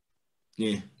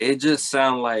 Yeah, it just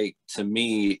sounded like, to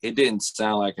me, it didn't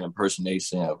sound like an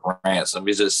impersonation of Ransom.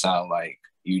 It just sounded like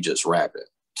you just rapping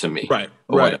to me. Right.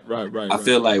 I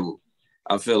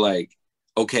feel like,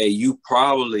 okay, you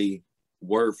probably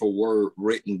word for word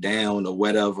written down or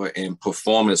whatever, and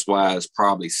performance wise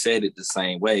probably said it the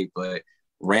same way, but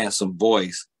Ransom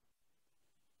voice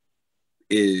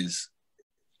is,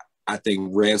 I think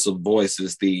Ransom voice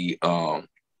is the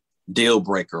deal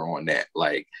breaker on that.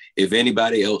 Like, if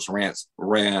anybody else ran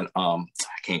I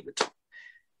can't even talk.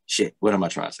 Shit, what am I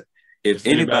trying to say? If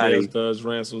anybody else does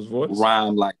Ransom's voice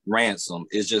rhyme like Ransom,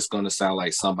 it's just gonna sound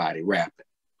like somebody rapping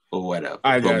or whatever.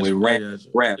 But when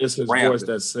rap, it's his voice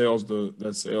that sells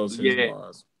his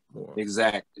bars more.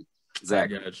 Exactly. I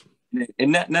got you.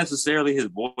 And not necessarily his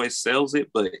voice sells it,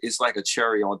 but it's like a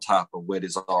cherry on top of what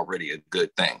is already a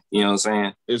good thing. You know what I'm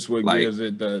saying? It's what gives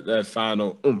it that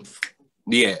final oomph.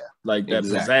 Yeah. Like that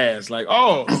pizzazz. Like,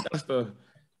 oh, that's the...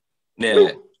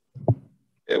 Yeah.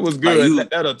 It was good.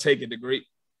 Like that'll take it to great.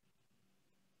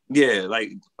 Yeah,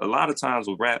 like a lot of times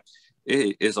with rap,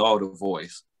 it's all the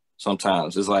voice.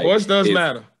 Sometimes it's like... Voice does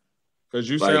matter. Because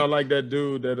you sound like that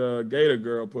dude that Gator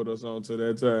Girl put us on to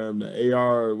that time, the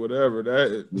AR or whatever.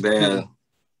 That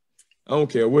I don't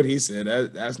care what he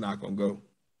said. That's not going to go.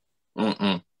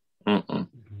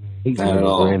 He's going to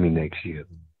Grammy next year.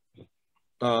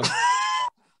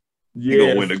 He's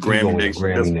going to win the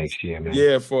Grammy next year, man.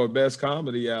 Yeah, for best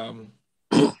comedy album.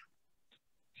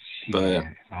 But as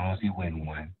long as he win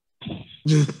one.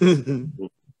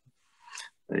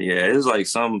 Yeah,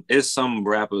 it's some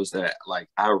rappers that like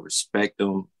I respect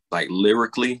them like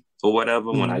lyrically or whatever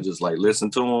when I just like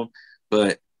listen to them,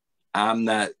 but I'm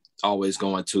not always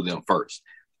going to them first.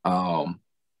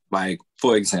 Like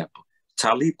for example,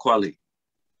 Talib Kweli.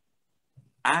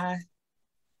 I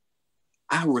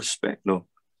respect him.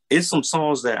 It's some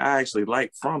songs that I actually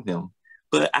like from him,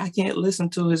 but I can't listen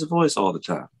to his voice all the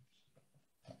time.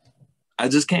 I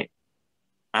just can't.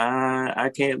 I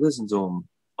can't listen to him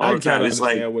all the time. It's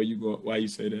like why you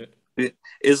say that.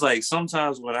 It's like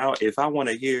sometimes if I want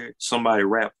to hear somebody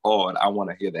rap hard, I want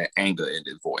to hear that anger in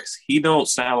his voice. He don't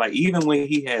sound like, even when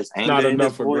he has anger, not in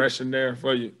enough his aggression voice, there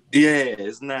for you. Yeah,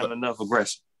 it's not enough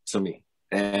aggression to me.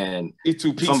 And it's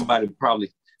too peaceful. Somebody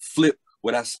probably flip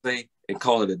what I say and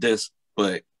call it a diss,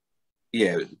 but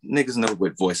yeah, niggas know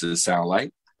what voices sound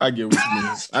like. I get what you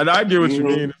mean. And I get what you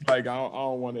mean. It's like I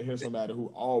don't want to hear somebody who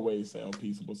always sound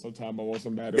peaceable. Sometimes I want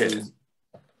somebody who's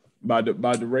by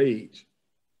the rage.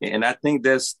 And I think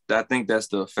that's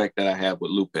the effect that I have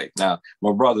with Lupe. Now,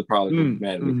 my brother probably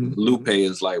mad at me. Lupe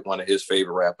is like one of his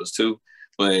favorite rappers too,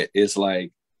 but it's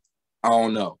like, I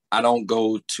don't know. I don't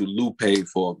go to Lupe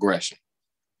for aggression.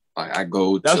 Like I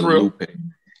go to Lupe,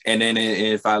 and then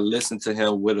if I listen to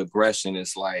him with aggression,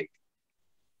 it's like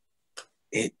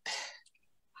it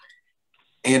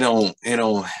don't.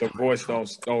 The voice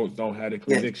don't have the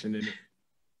conviction in it.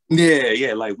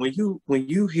 Yeah. Like when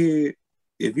you hear,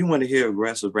 if you want to hear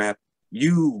aggressive rap,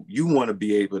 you want to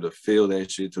be able to feel that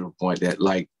shit to the point that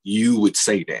like you would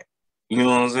say that. You know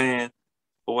what I'm saying?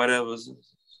 Or whatever.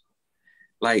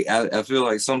 Like I feel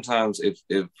like sometimes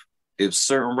if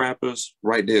certain rappers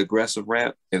write the aggressive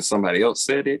rap and somebody else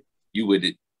said it, you would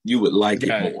like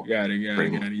it more. Got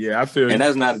it. Yeah, I feel. And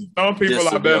that's not. Some people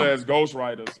are better as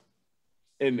ghostwriters,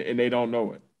 and they don't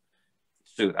know it.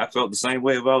 Shoot, I felt the same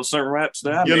way about certain raps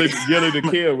that I Gilly made. the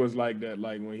Kid was like that.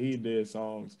 Like when he did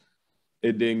songs,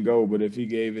 it didn't go, but if he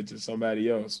gave it to somebody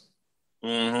else,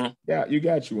 yeah, you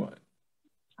got you one.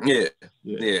 Yeah,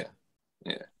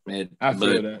 man. I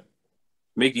feel that.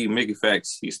 Mickey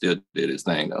Facts, he still did his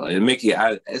thing though. And Mickey,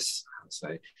 I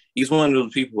say he's one of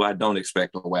those people I don't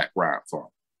expect a whack rhyme from.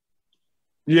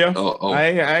 Yeah, I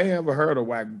ain't ever heard a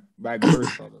whack verse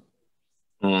from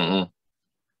him.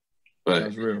 But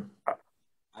that's real.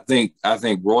 I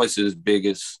think Royce's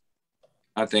biggest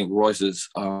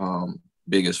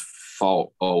biggest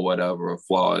fault or whatever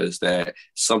flaw is that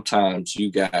sometimes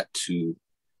you got to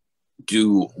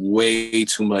do way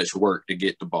too much work to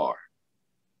get the bar.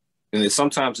 And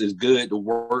sometimes it's good to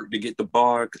work to get the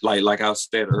bar. Like I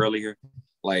said earlier,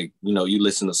 like, you know, you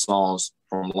listen to songs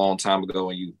from a long time ago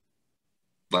and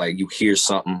you hear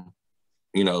something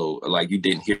you know, like you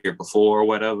didn't hear before or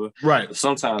whatever. Right. But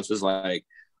sometimes it's like,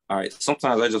 all right,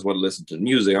 sometimes I just want to listen to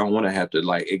music. I don't want to have to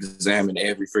like examine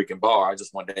every freaking bar. I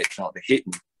just want that song to hit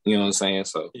me. You know what I'm saying?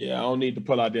 So yeah, I don't need to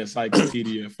pull out that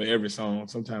encyclopedia for every song.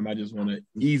 Sometimes I just want to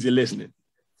easy listening.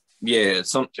 yeah,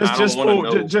 I don't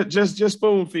want to know. Just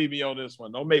spoon feed me on this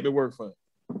one. Don't make me work for it.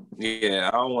 Yeah,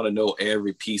 I don't want to know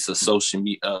every piece of social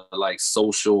media, like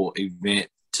social event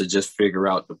to just figure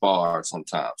out the bar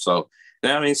sometimes. So,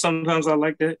 I mean, sometimes I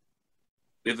like that,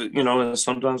 you know, and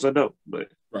sometimes I don't. But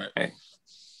right, hey,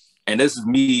 and this is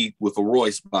me with a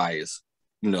Royce bias,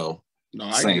 you know. No,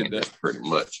 I saying get that pretty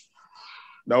much.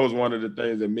 That was one of the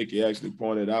things that Mickey actually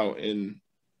pointed out in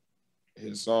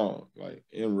his song, like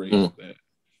in Race,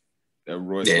 that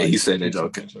Royce. Yeah, like, he said that.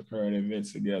 Okay, bunch of current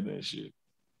events together and shit.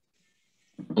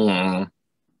 Mm-hmm.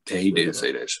 Yeah, he did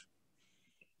say that shit.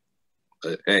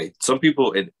 But hey, some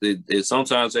people, it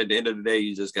sometimes at the end of the day,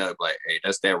 you just gotta be like, hey,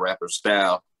 that's that rapper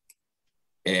style,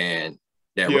 and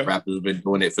that rapper's been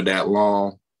doing it for that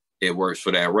long. It works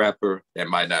for that rapper. That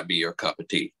might not be your cup of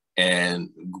tea. And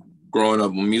growing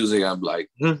up with music, I'm like,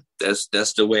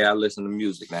 that's the way I listen to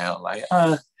music now. Like,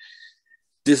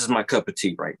 this is my cup of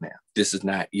tea right now. This is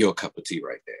not your cup of tea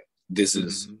right now. This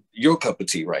is your cup of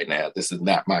tea right now. This is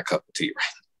not my cup of tea right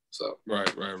now. So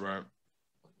right.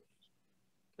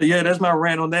 But yeah, that's my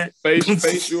rant on that.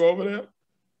 Face you over there.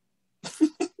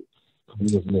 I'm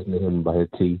just listening to him about his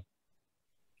tea.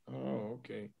 Oh,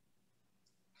 okay.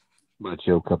 About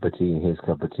your cup of tea and his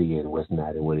cup of tea and what's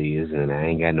not and what it is, and I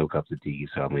ain't got no cup of tea,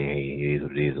 so I mean, hey, it is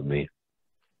what it is with me.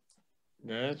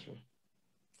 Gotcha.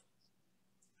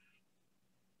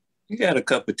 You got a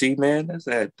cup of tea, man. That's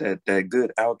that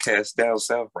good Outcast down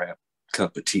south rap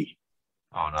cup of tea.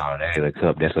 Oh no, that ain't a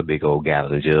cup. That's a big old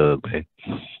gallon jug, man.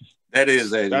 That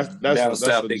is that's down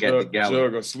south. They got the gallon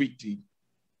jug of sweet tea.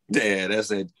 Yeah,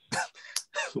 that's it.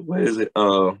 What is it?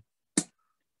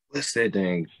 What's that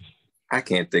thing? I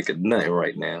can't think of nothing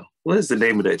right now. What is the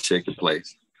name of that chicken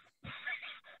place?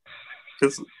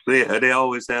 Because they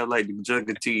always have like the jug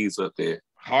of teas up there.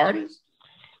 Hardee's?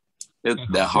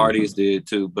 The Hardee's did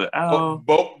too, but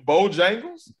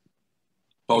Bojangles?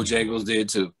 Bojangles did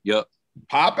too. Yup.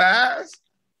 Popeyes?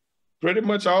 Pretty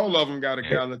much all of them got a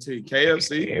gallon of tea.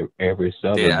 KFC? Every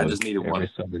southern I just needed one.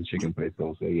 Every southern chicken place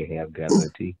don't say you have gallon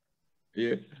of tea.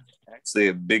 Yeah. Actually,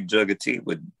 a big jug of tea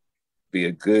would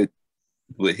be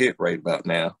would hit right about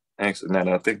now. Actually, now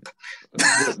that I think.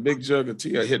 A big jug of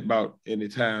tea will hit about any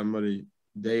time of the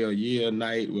day or year,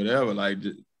 night, whatever. Like,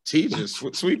 tea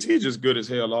sweet tea just good as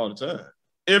hell all the time.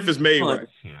 If it's made right.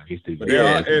 But people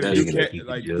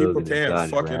can't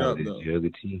fuck it up though. Jug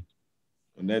of tea.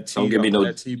 And that tea,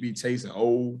 that tea be tasting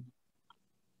old.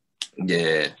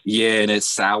 Yeah, and that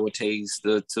sour taste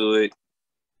to it,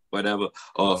 whatever.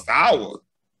 Sour.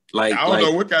 Like I don't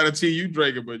know what kind of tea you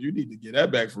drinking, but you need to get that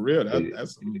back for real.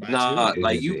 That's it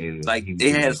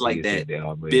has like that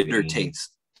bitter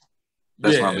taste.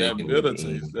 That's my making. Bitter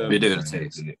taste. Bitter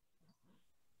taste.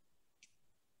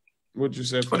 What'd you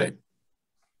say for that?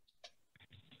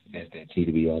 That's that tea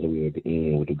to be all the way at the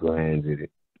end with the grinds in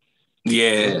it.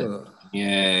 Yeah.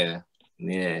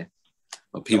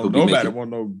 But people nobody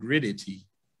want no gritty tea.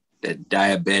 That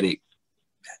diabetic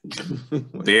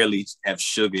barely have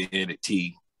sugar in it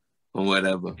tea or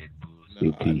whatever.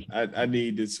 No, I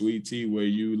need the sweet tea where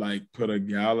you like put a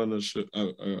gallon of sugar,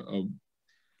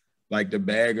 like the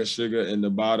bag of sugar in the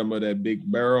bottom of that big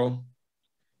barrel.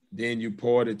 Then you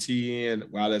pour the tea in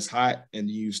while it's hot, and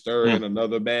you stir in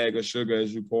another bag of sugar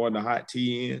as you pour the hot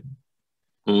tea in.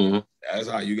 Mm-hmm. That's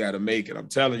how you got to make it. I'm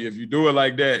telling you, if you do it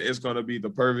like that, it's going to be the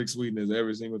perfect sweetness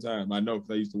every single time. I know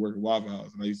because I used to work at Waffle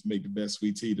House, and I used to make the best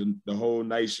sweet tea. The whole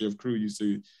night shift crew used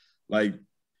to, like,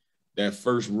 that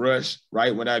first rush,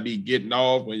 right when I be getting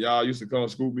off, when y'all used to come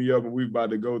scoop me up and we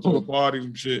about to go to a party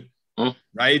and shit,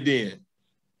 right then,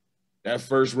 that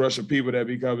first rush of people that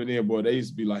be coming in, boy, they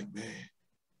used to be like, man,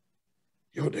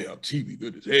 your damn tea be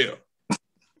good as hell.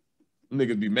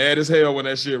 Niggas be mad as hell when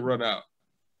that shit run out.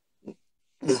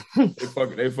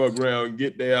 they fuck around and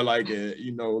get there like at,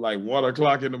 like 1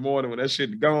 o'clock in the morning when that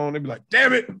shit gone. They be like,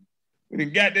 damn it, we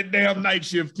done got that damn night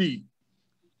shift tea.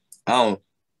 I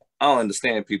don't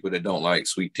understand people that don't like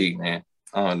sweet tea, man.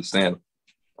 I don't understand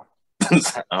them.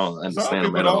 I don't understand Some them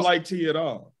people at don't all. like tea at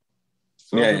all.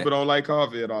 Some people don't like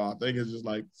coffee at all. I think it's just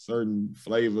like certain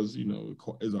flavors,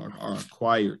 is our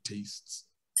acquired tastes.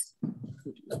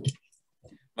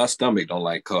 My stomach don't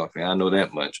like coffee. I know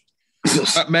that much.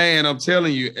 Man, I'm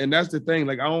telling you, and that's the thing.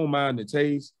 Like, I don't mind the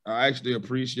taste. I actually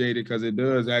appreciate it because it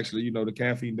does actually, the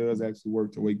caffeine does actually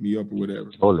work to wake me up or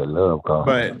whatever. Holy love,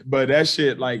 God. But that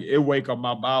shit, like, it wake up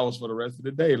my bowels for the rest of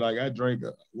the day. Like, I drink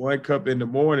 1 cup in the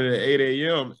morning at 8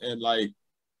 a.m. and like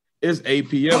it's 8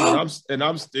 p.m. and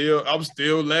I'm still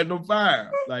letting them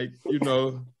fire. Like,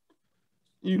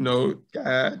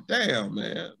 god damn,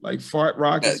 man. Like fart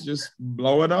rockets just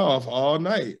blowing off all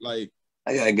night. Like,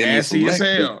 I gotta get assy me as some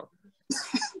hell.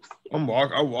 I'm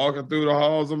walking through the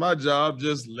halls of my job,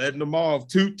 just letting them off.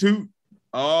 Toot toot.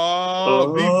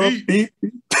 Oh, beep beep.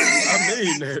 I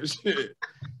mean that shit.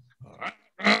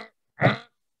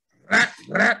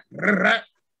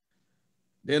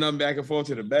 Then I'm back and forth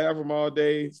to the bathroom all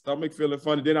day. Stomach feeling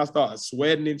funny. Then I start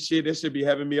sweating and shit. That should be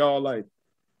having me all like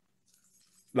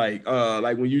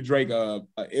when you drink a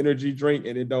energy drink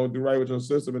and it don't do right with your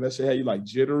system, and that shit have you like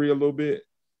jittery a little bit.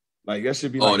 Like that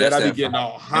should be like that. I be getting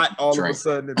all hot all of a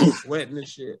sudden and sweating and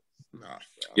shit. Nah,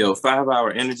 yo,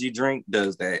 5-hour energy drink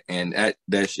does that, and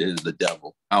that shit is the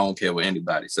devil. I don't care what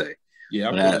anybody say. Yeah,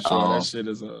 I'm pretty sure that shit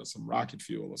is some rocket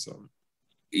fuel or something.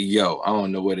 Yo, I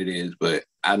don't know what it is, but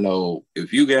I know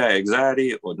if you got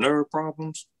anxiety or nerve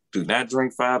problems, do not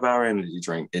drink 5-hour energy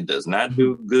drink. It does not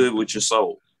do good with your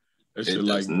soul. It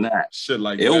does not. Shit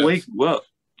like it'll wake you up.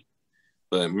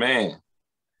 But man,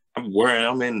 I'm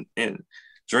in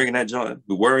drinking that joint,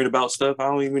 be worried about stuff I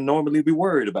don't even normally be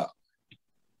worried about.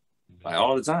 Like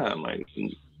all the time. Like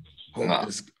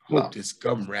hope this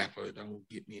gum wrapper don't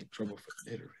get me in trouble for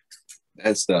littering.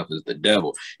 That stuff is the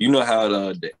devil. You know how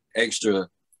the extra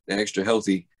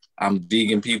healthy, I'm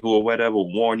vegan people or whatever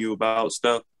warn you about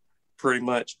stuff. Pretty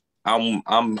much, I'm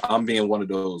being one of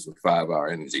those with 5-hour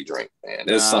energy drink. Man,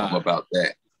 there's something about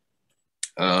that.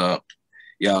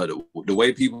 The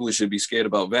way people should be scared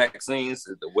about vaccines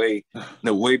is the way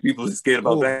people are scared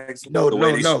about vaccines.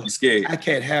 No. Be scared. I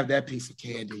can't have that piece of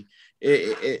candy.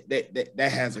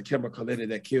 That has a chemical in it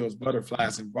that kills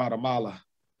butterflies in Guatemala.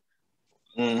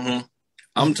 Mm-hmm.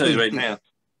 I'm telling you right now,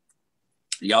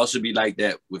 y'all should be like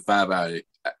that with 5-hour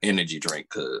energy drink,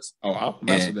 cause I'll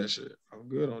mess with that shit. I'm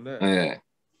good on that. Yeah,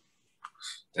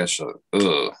 that's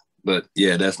but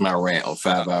yeah, that's my rant on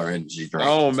 5-hour energy drink. I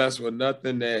don't mess with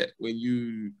nothing that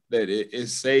it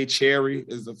say cherry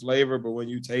is the flavor, but when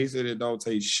you taste it, it don't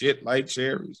taste shit like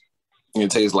cherries. It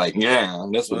tastes like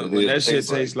that's what it is. That shit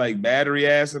tastes like battery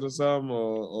acid or something,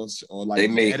 or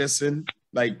like medicine,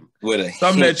 like with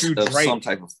something that you drink some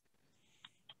type of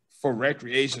for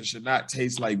recreation should not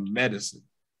taste like medicine.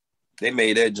 They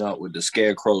made that junk with the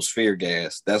Scarecrow's fear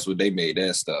gas. That's what they made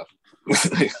that stuff.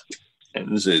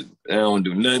 And shit, they don't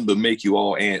do nothing but make you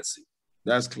all antsy.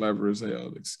 That's clever as hell,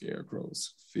 the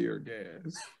Scarecrow's fear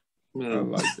gas. I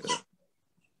like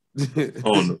that.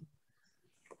 No.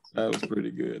 That was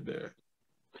pretty good there.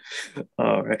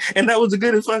 All right. And that was a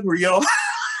good and fuckery, y'all.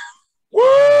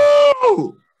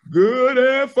 Woo! Good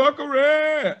and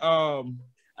fuckery.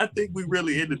 I think we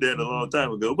really ended that a long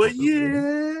time ago, but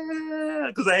yeah,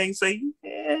 because I ain't saying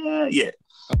yeah yet.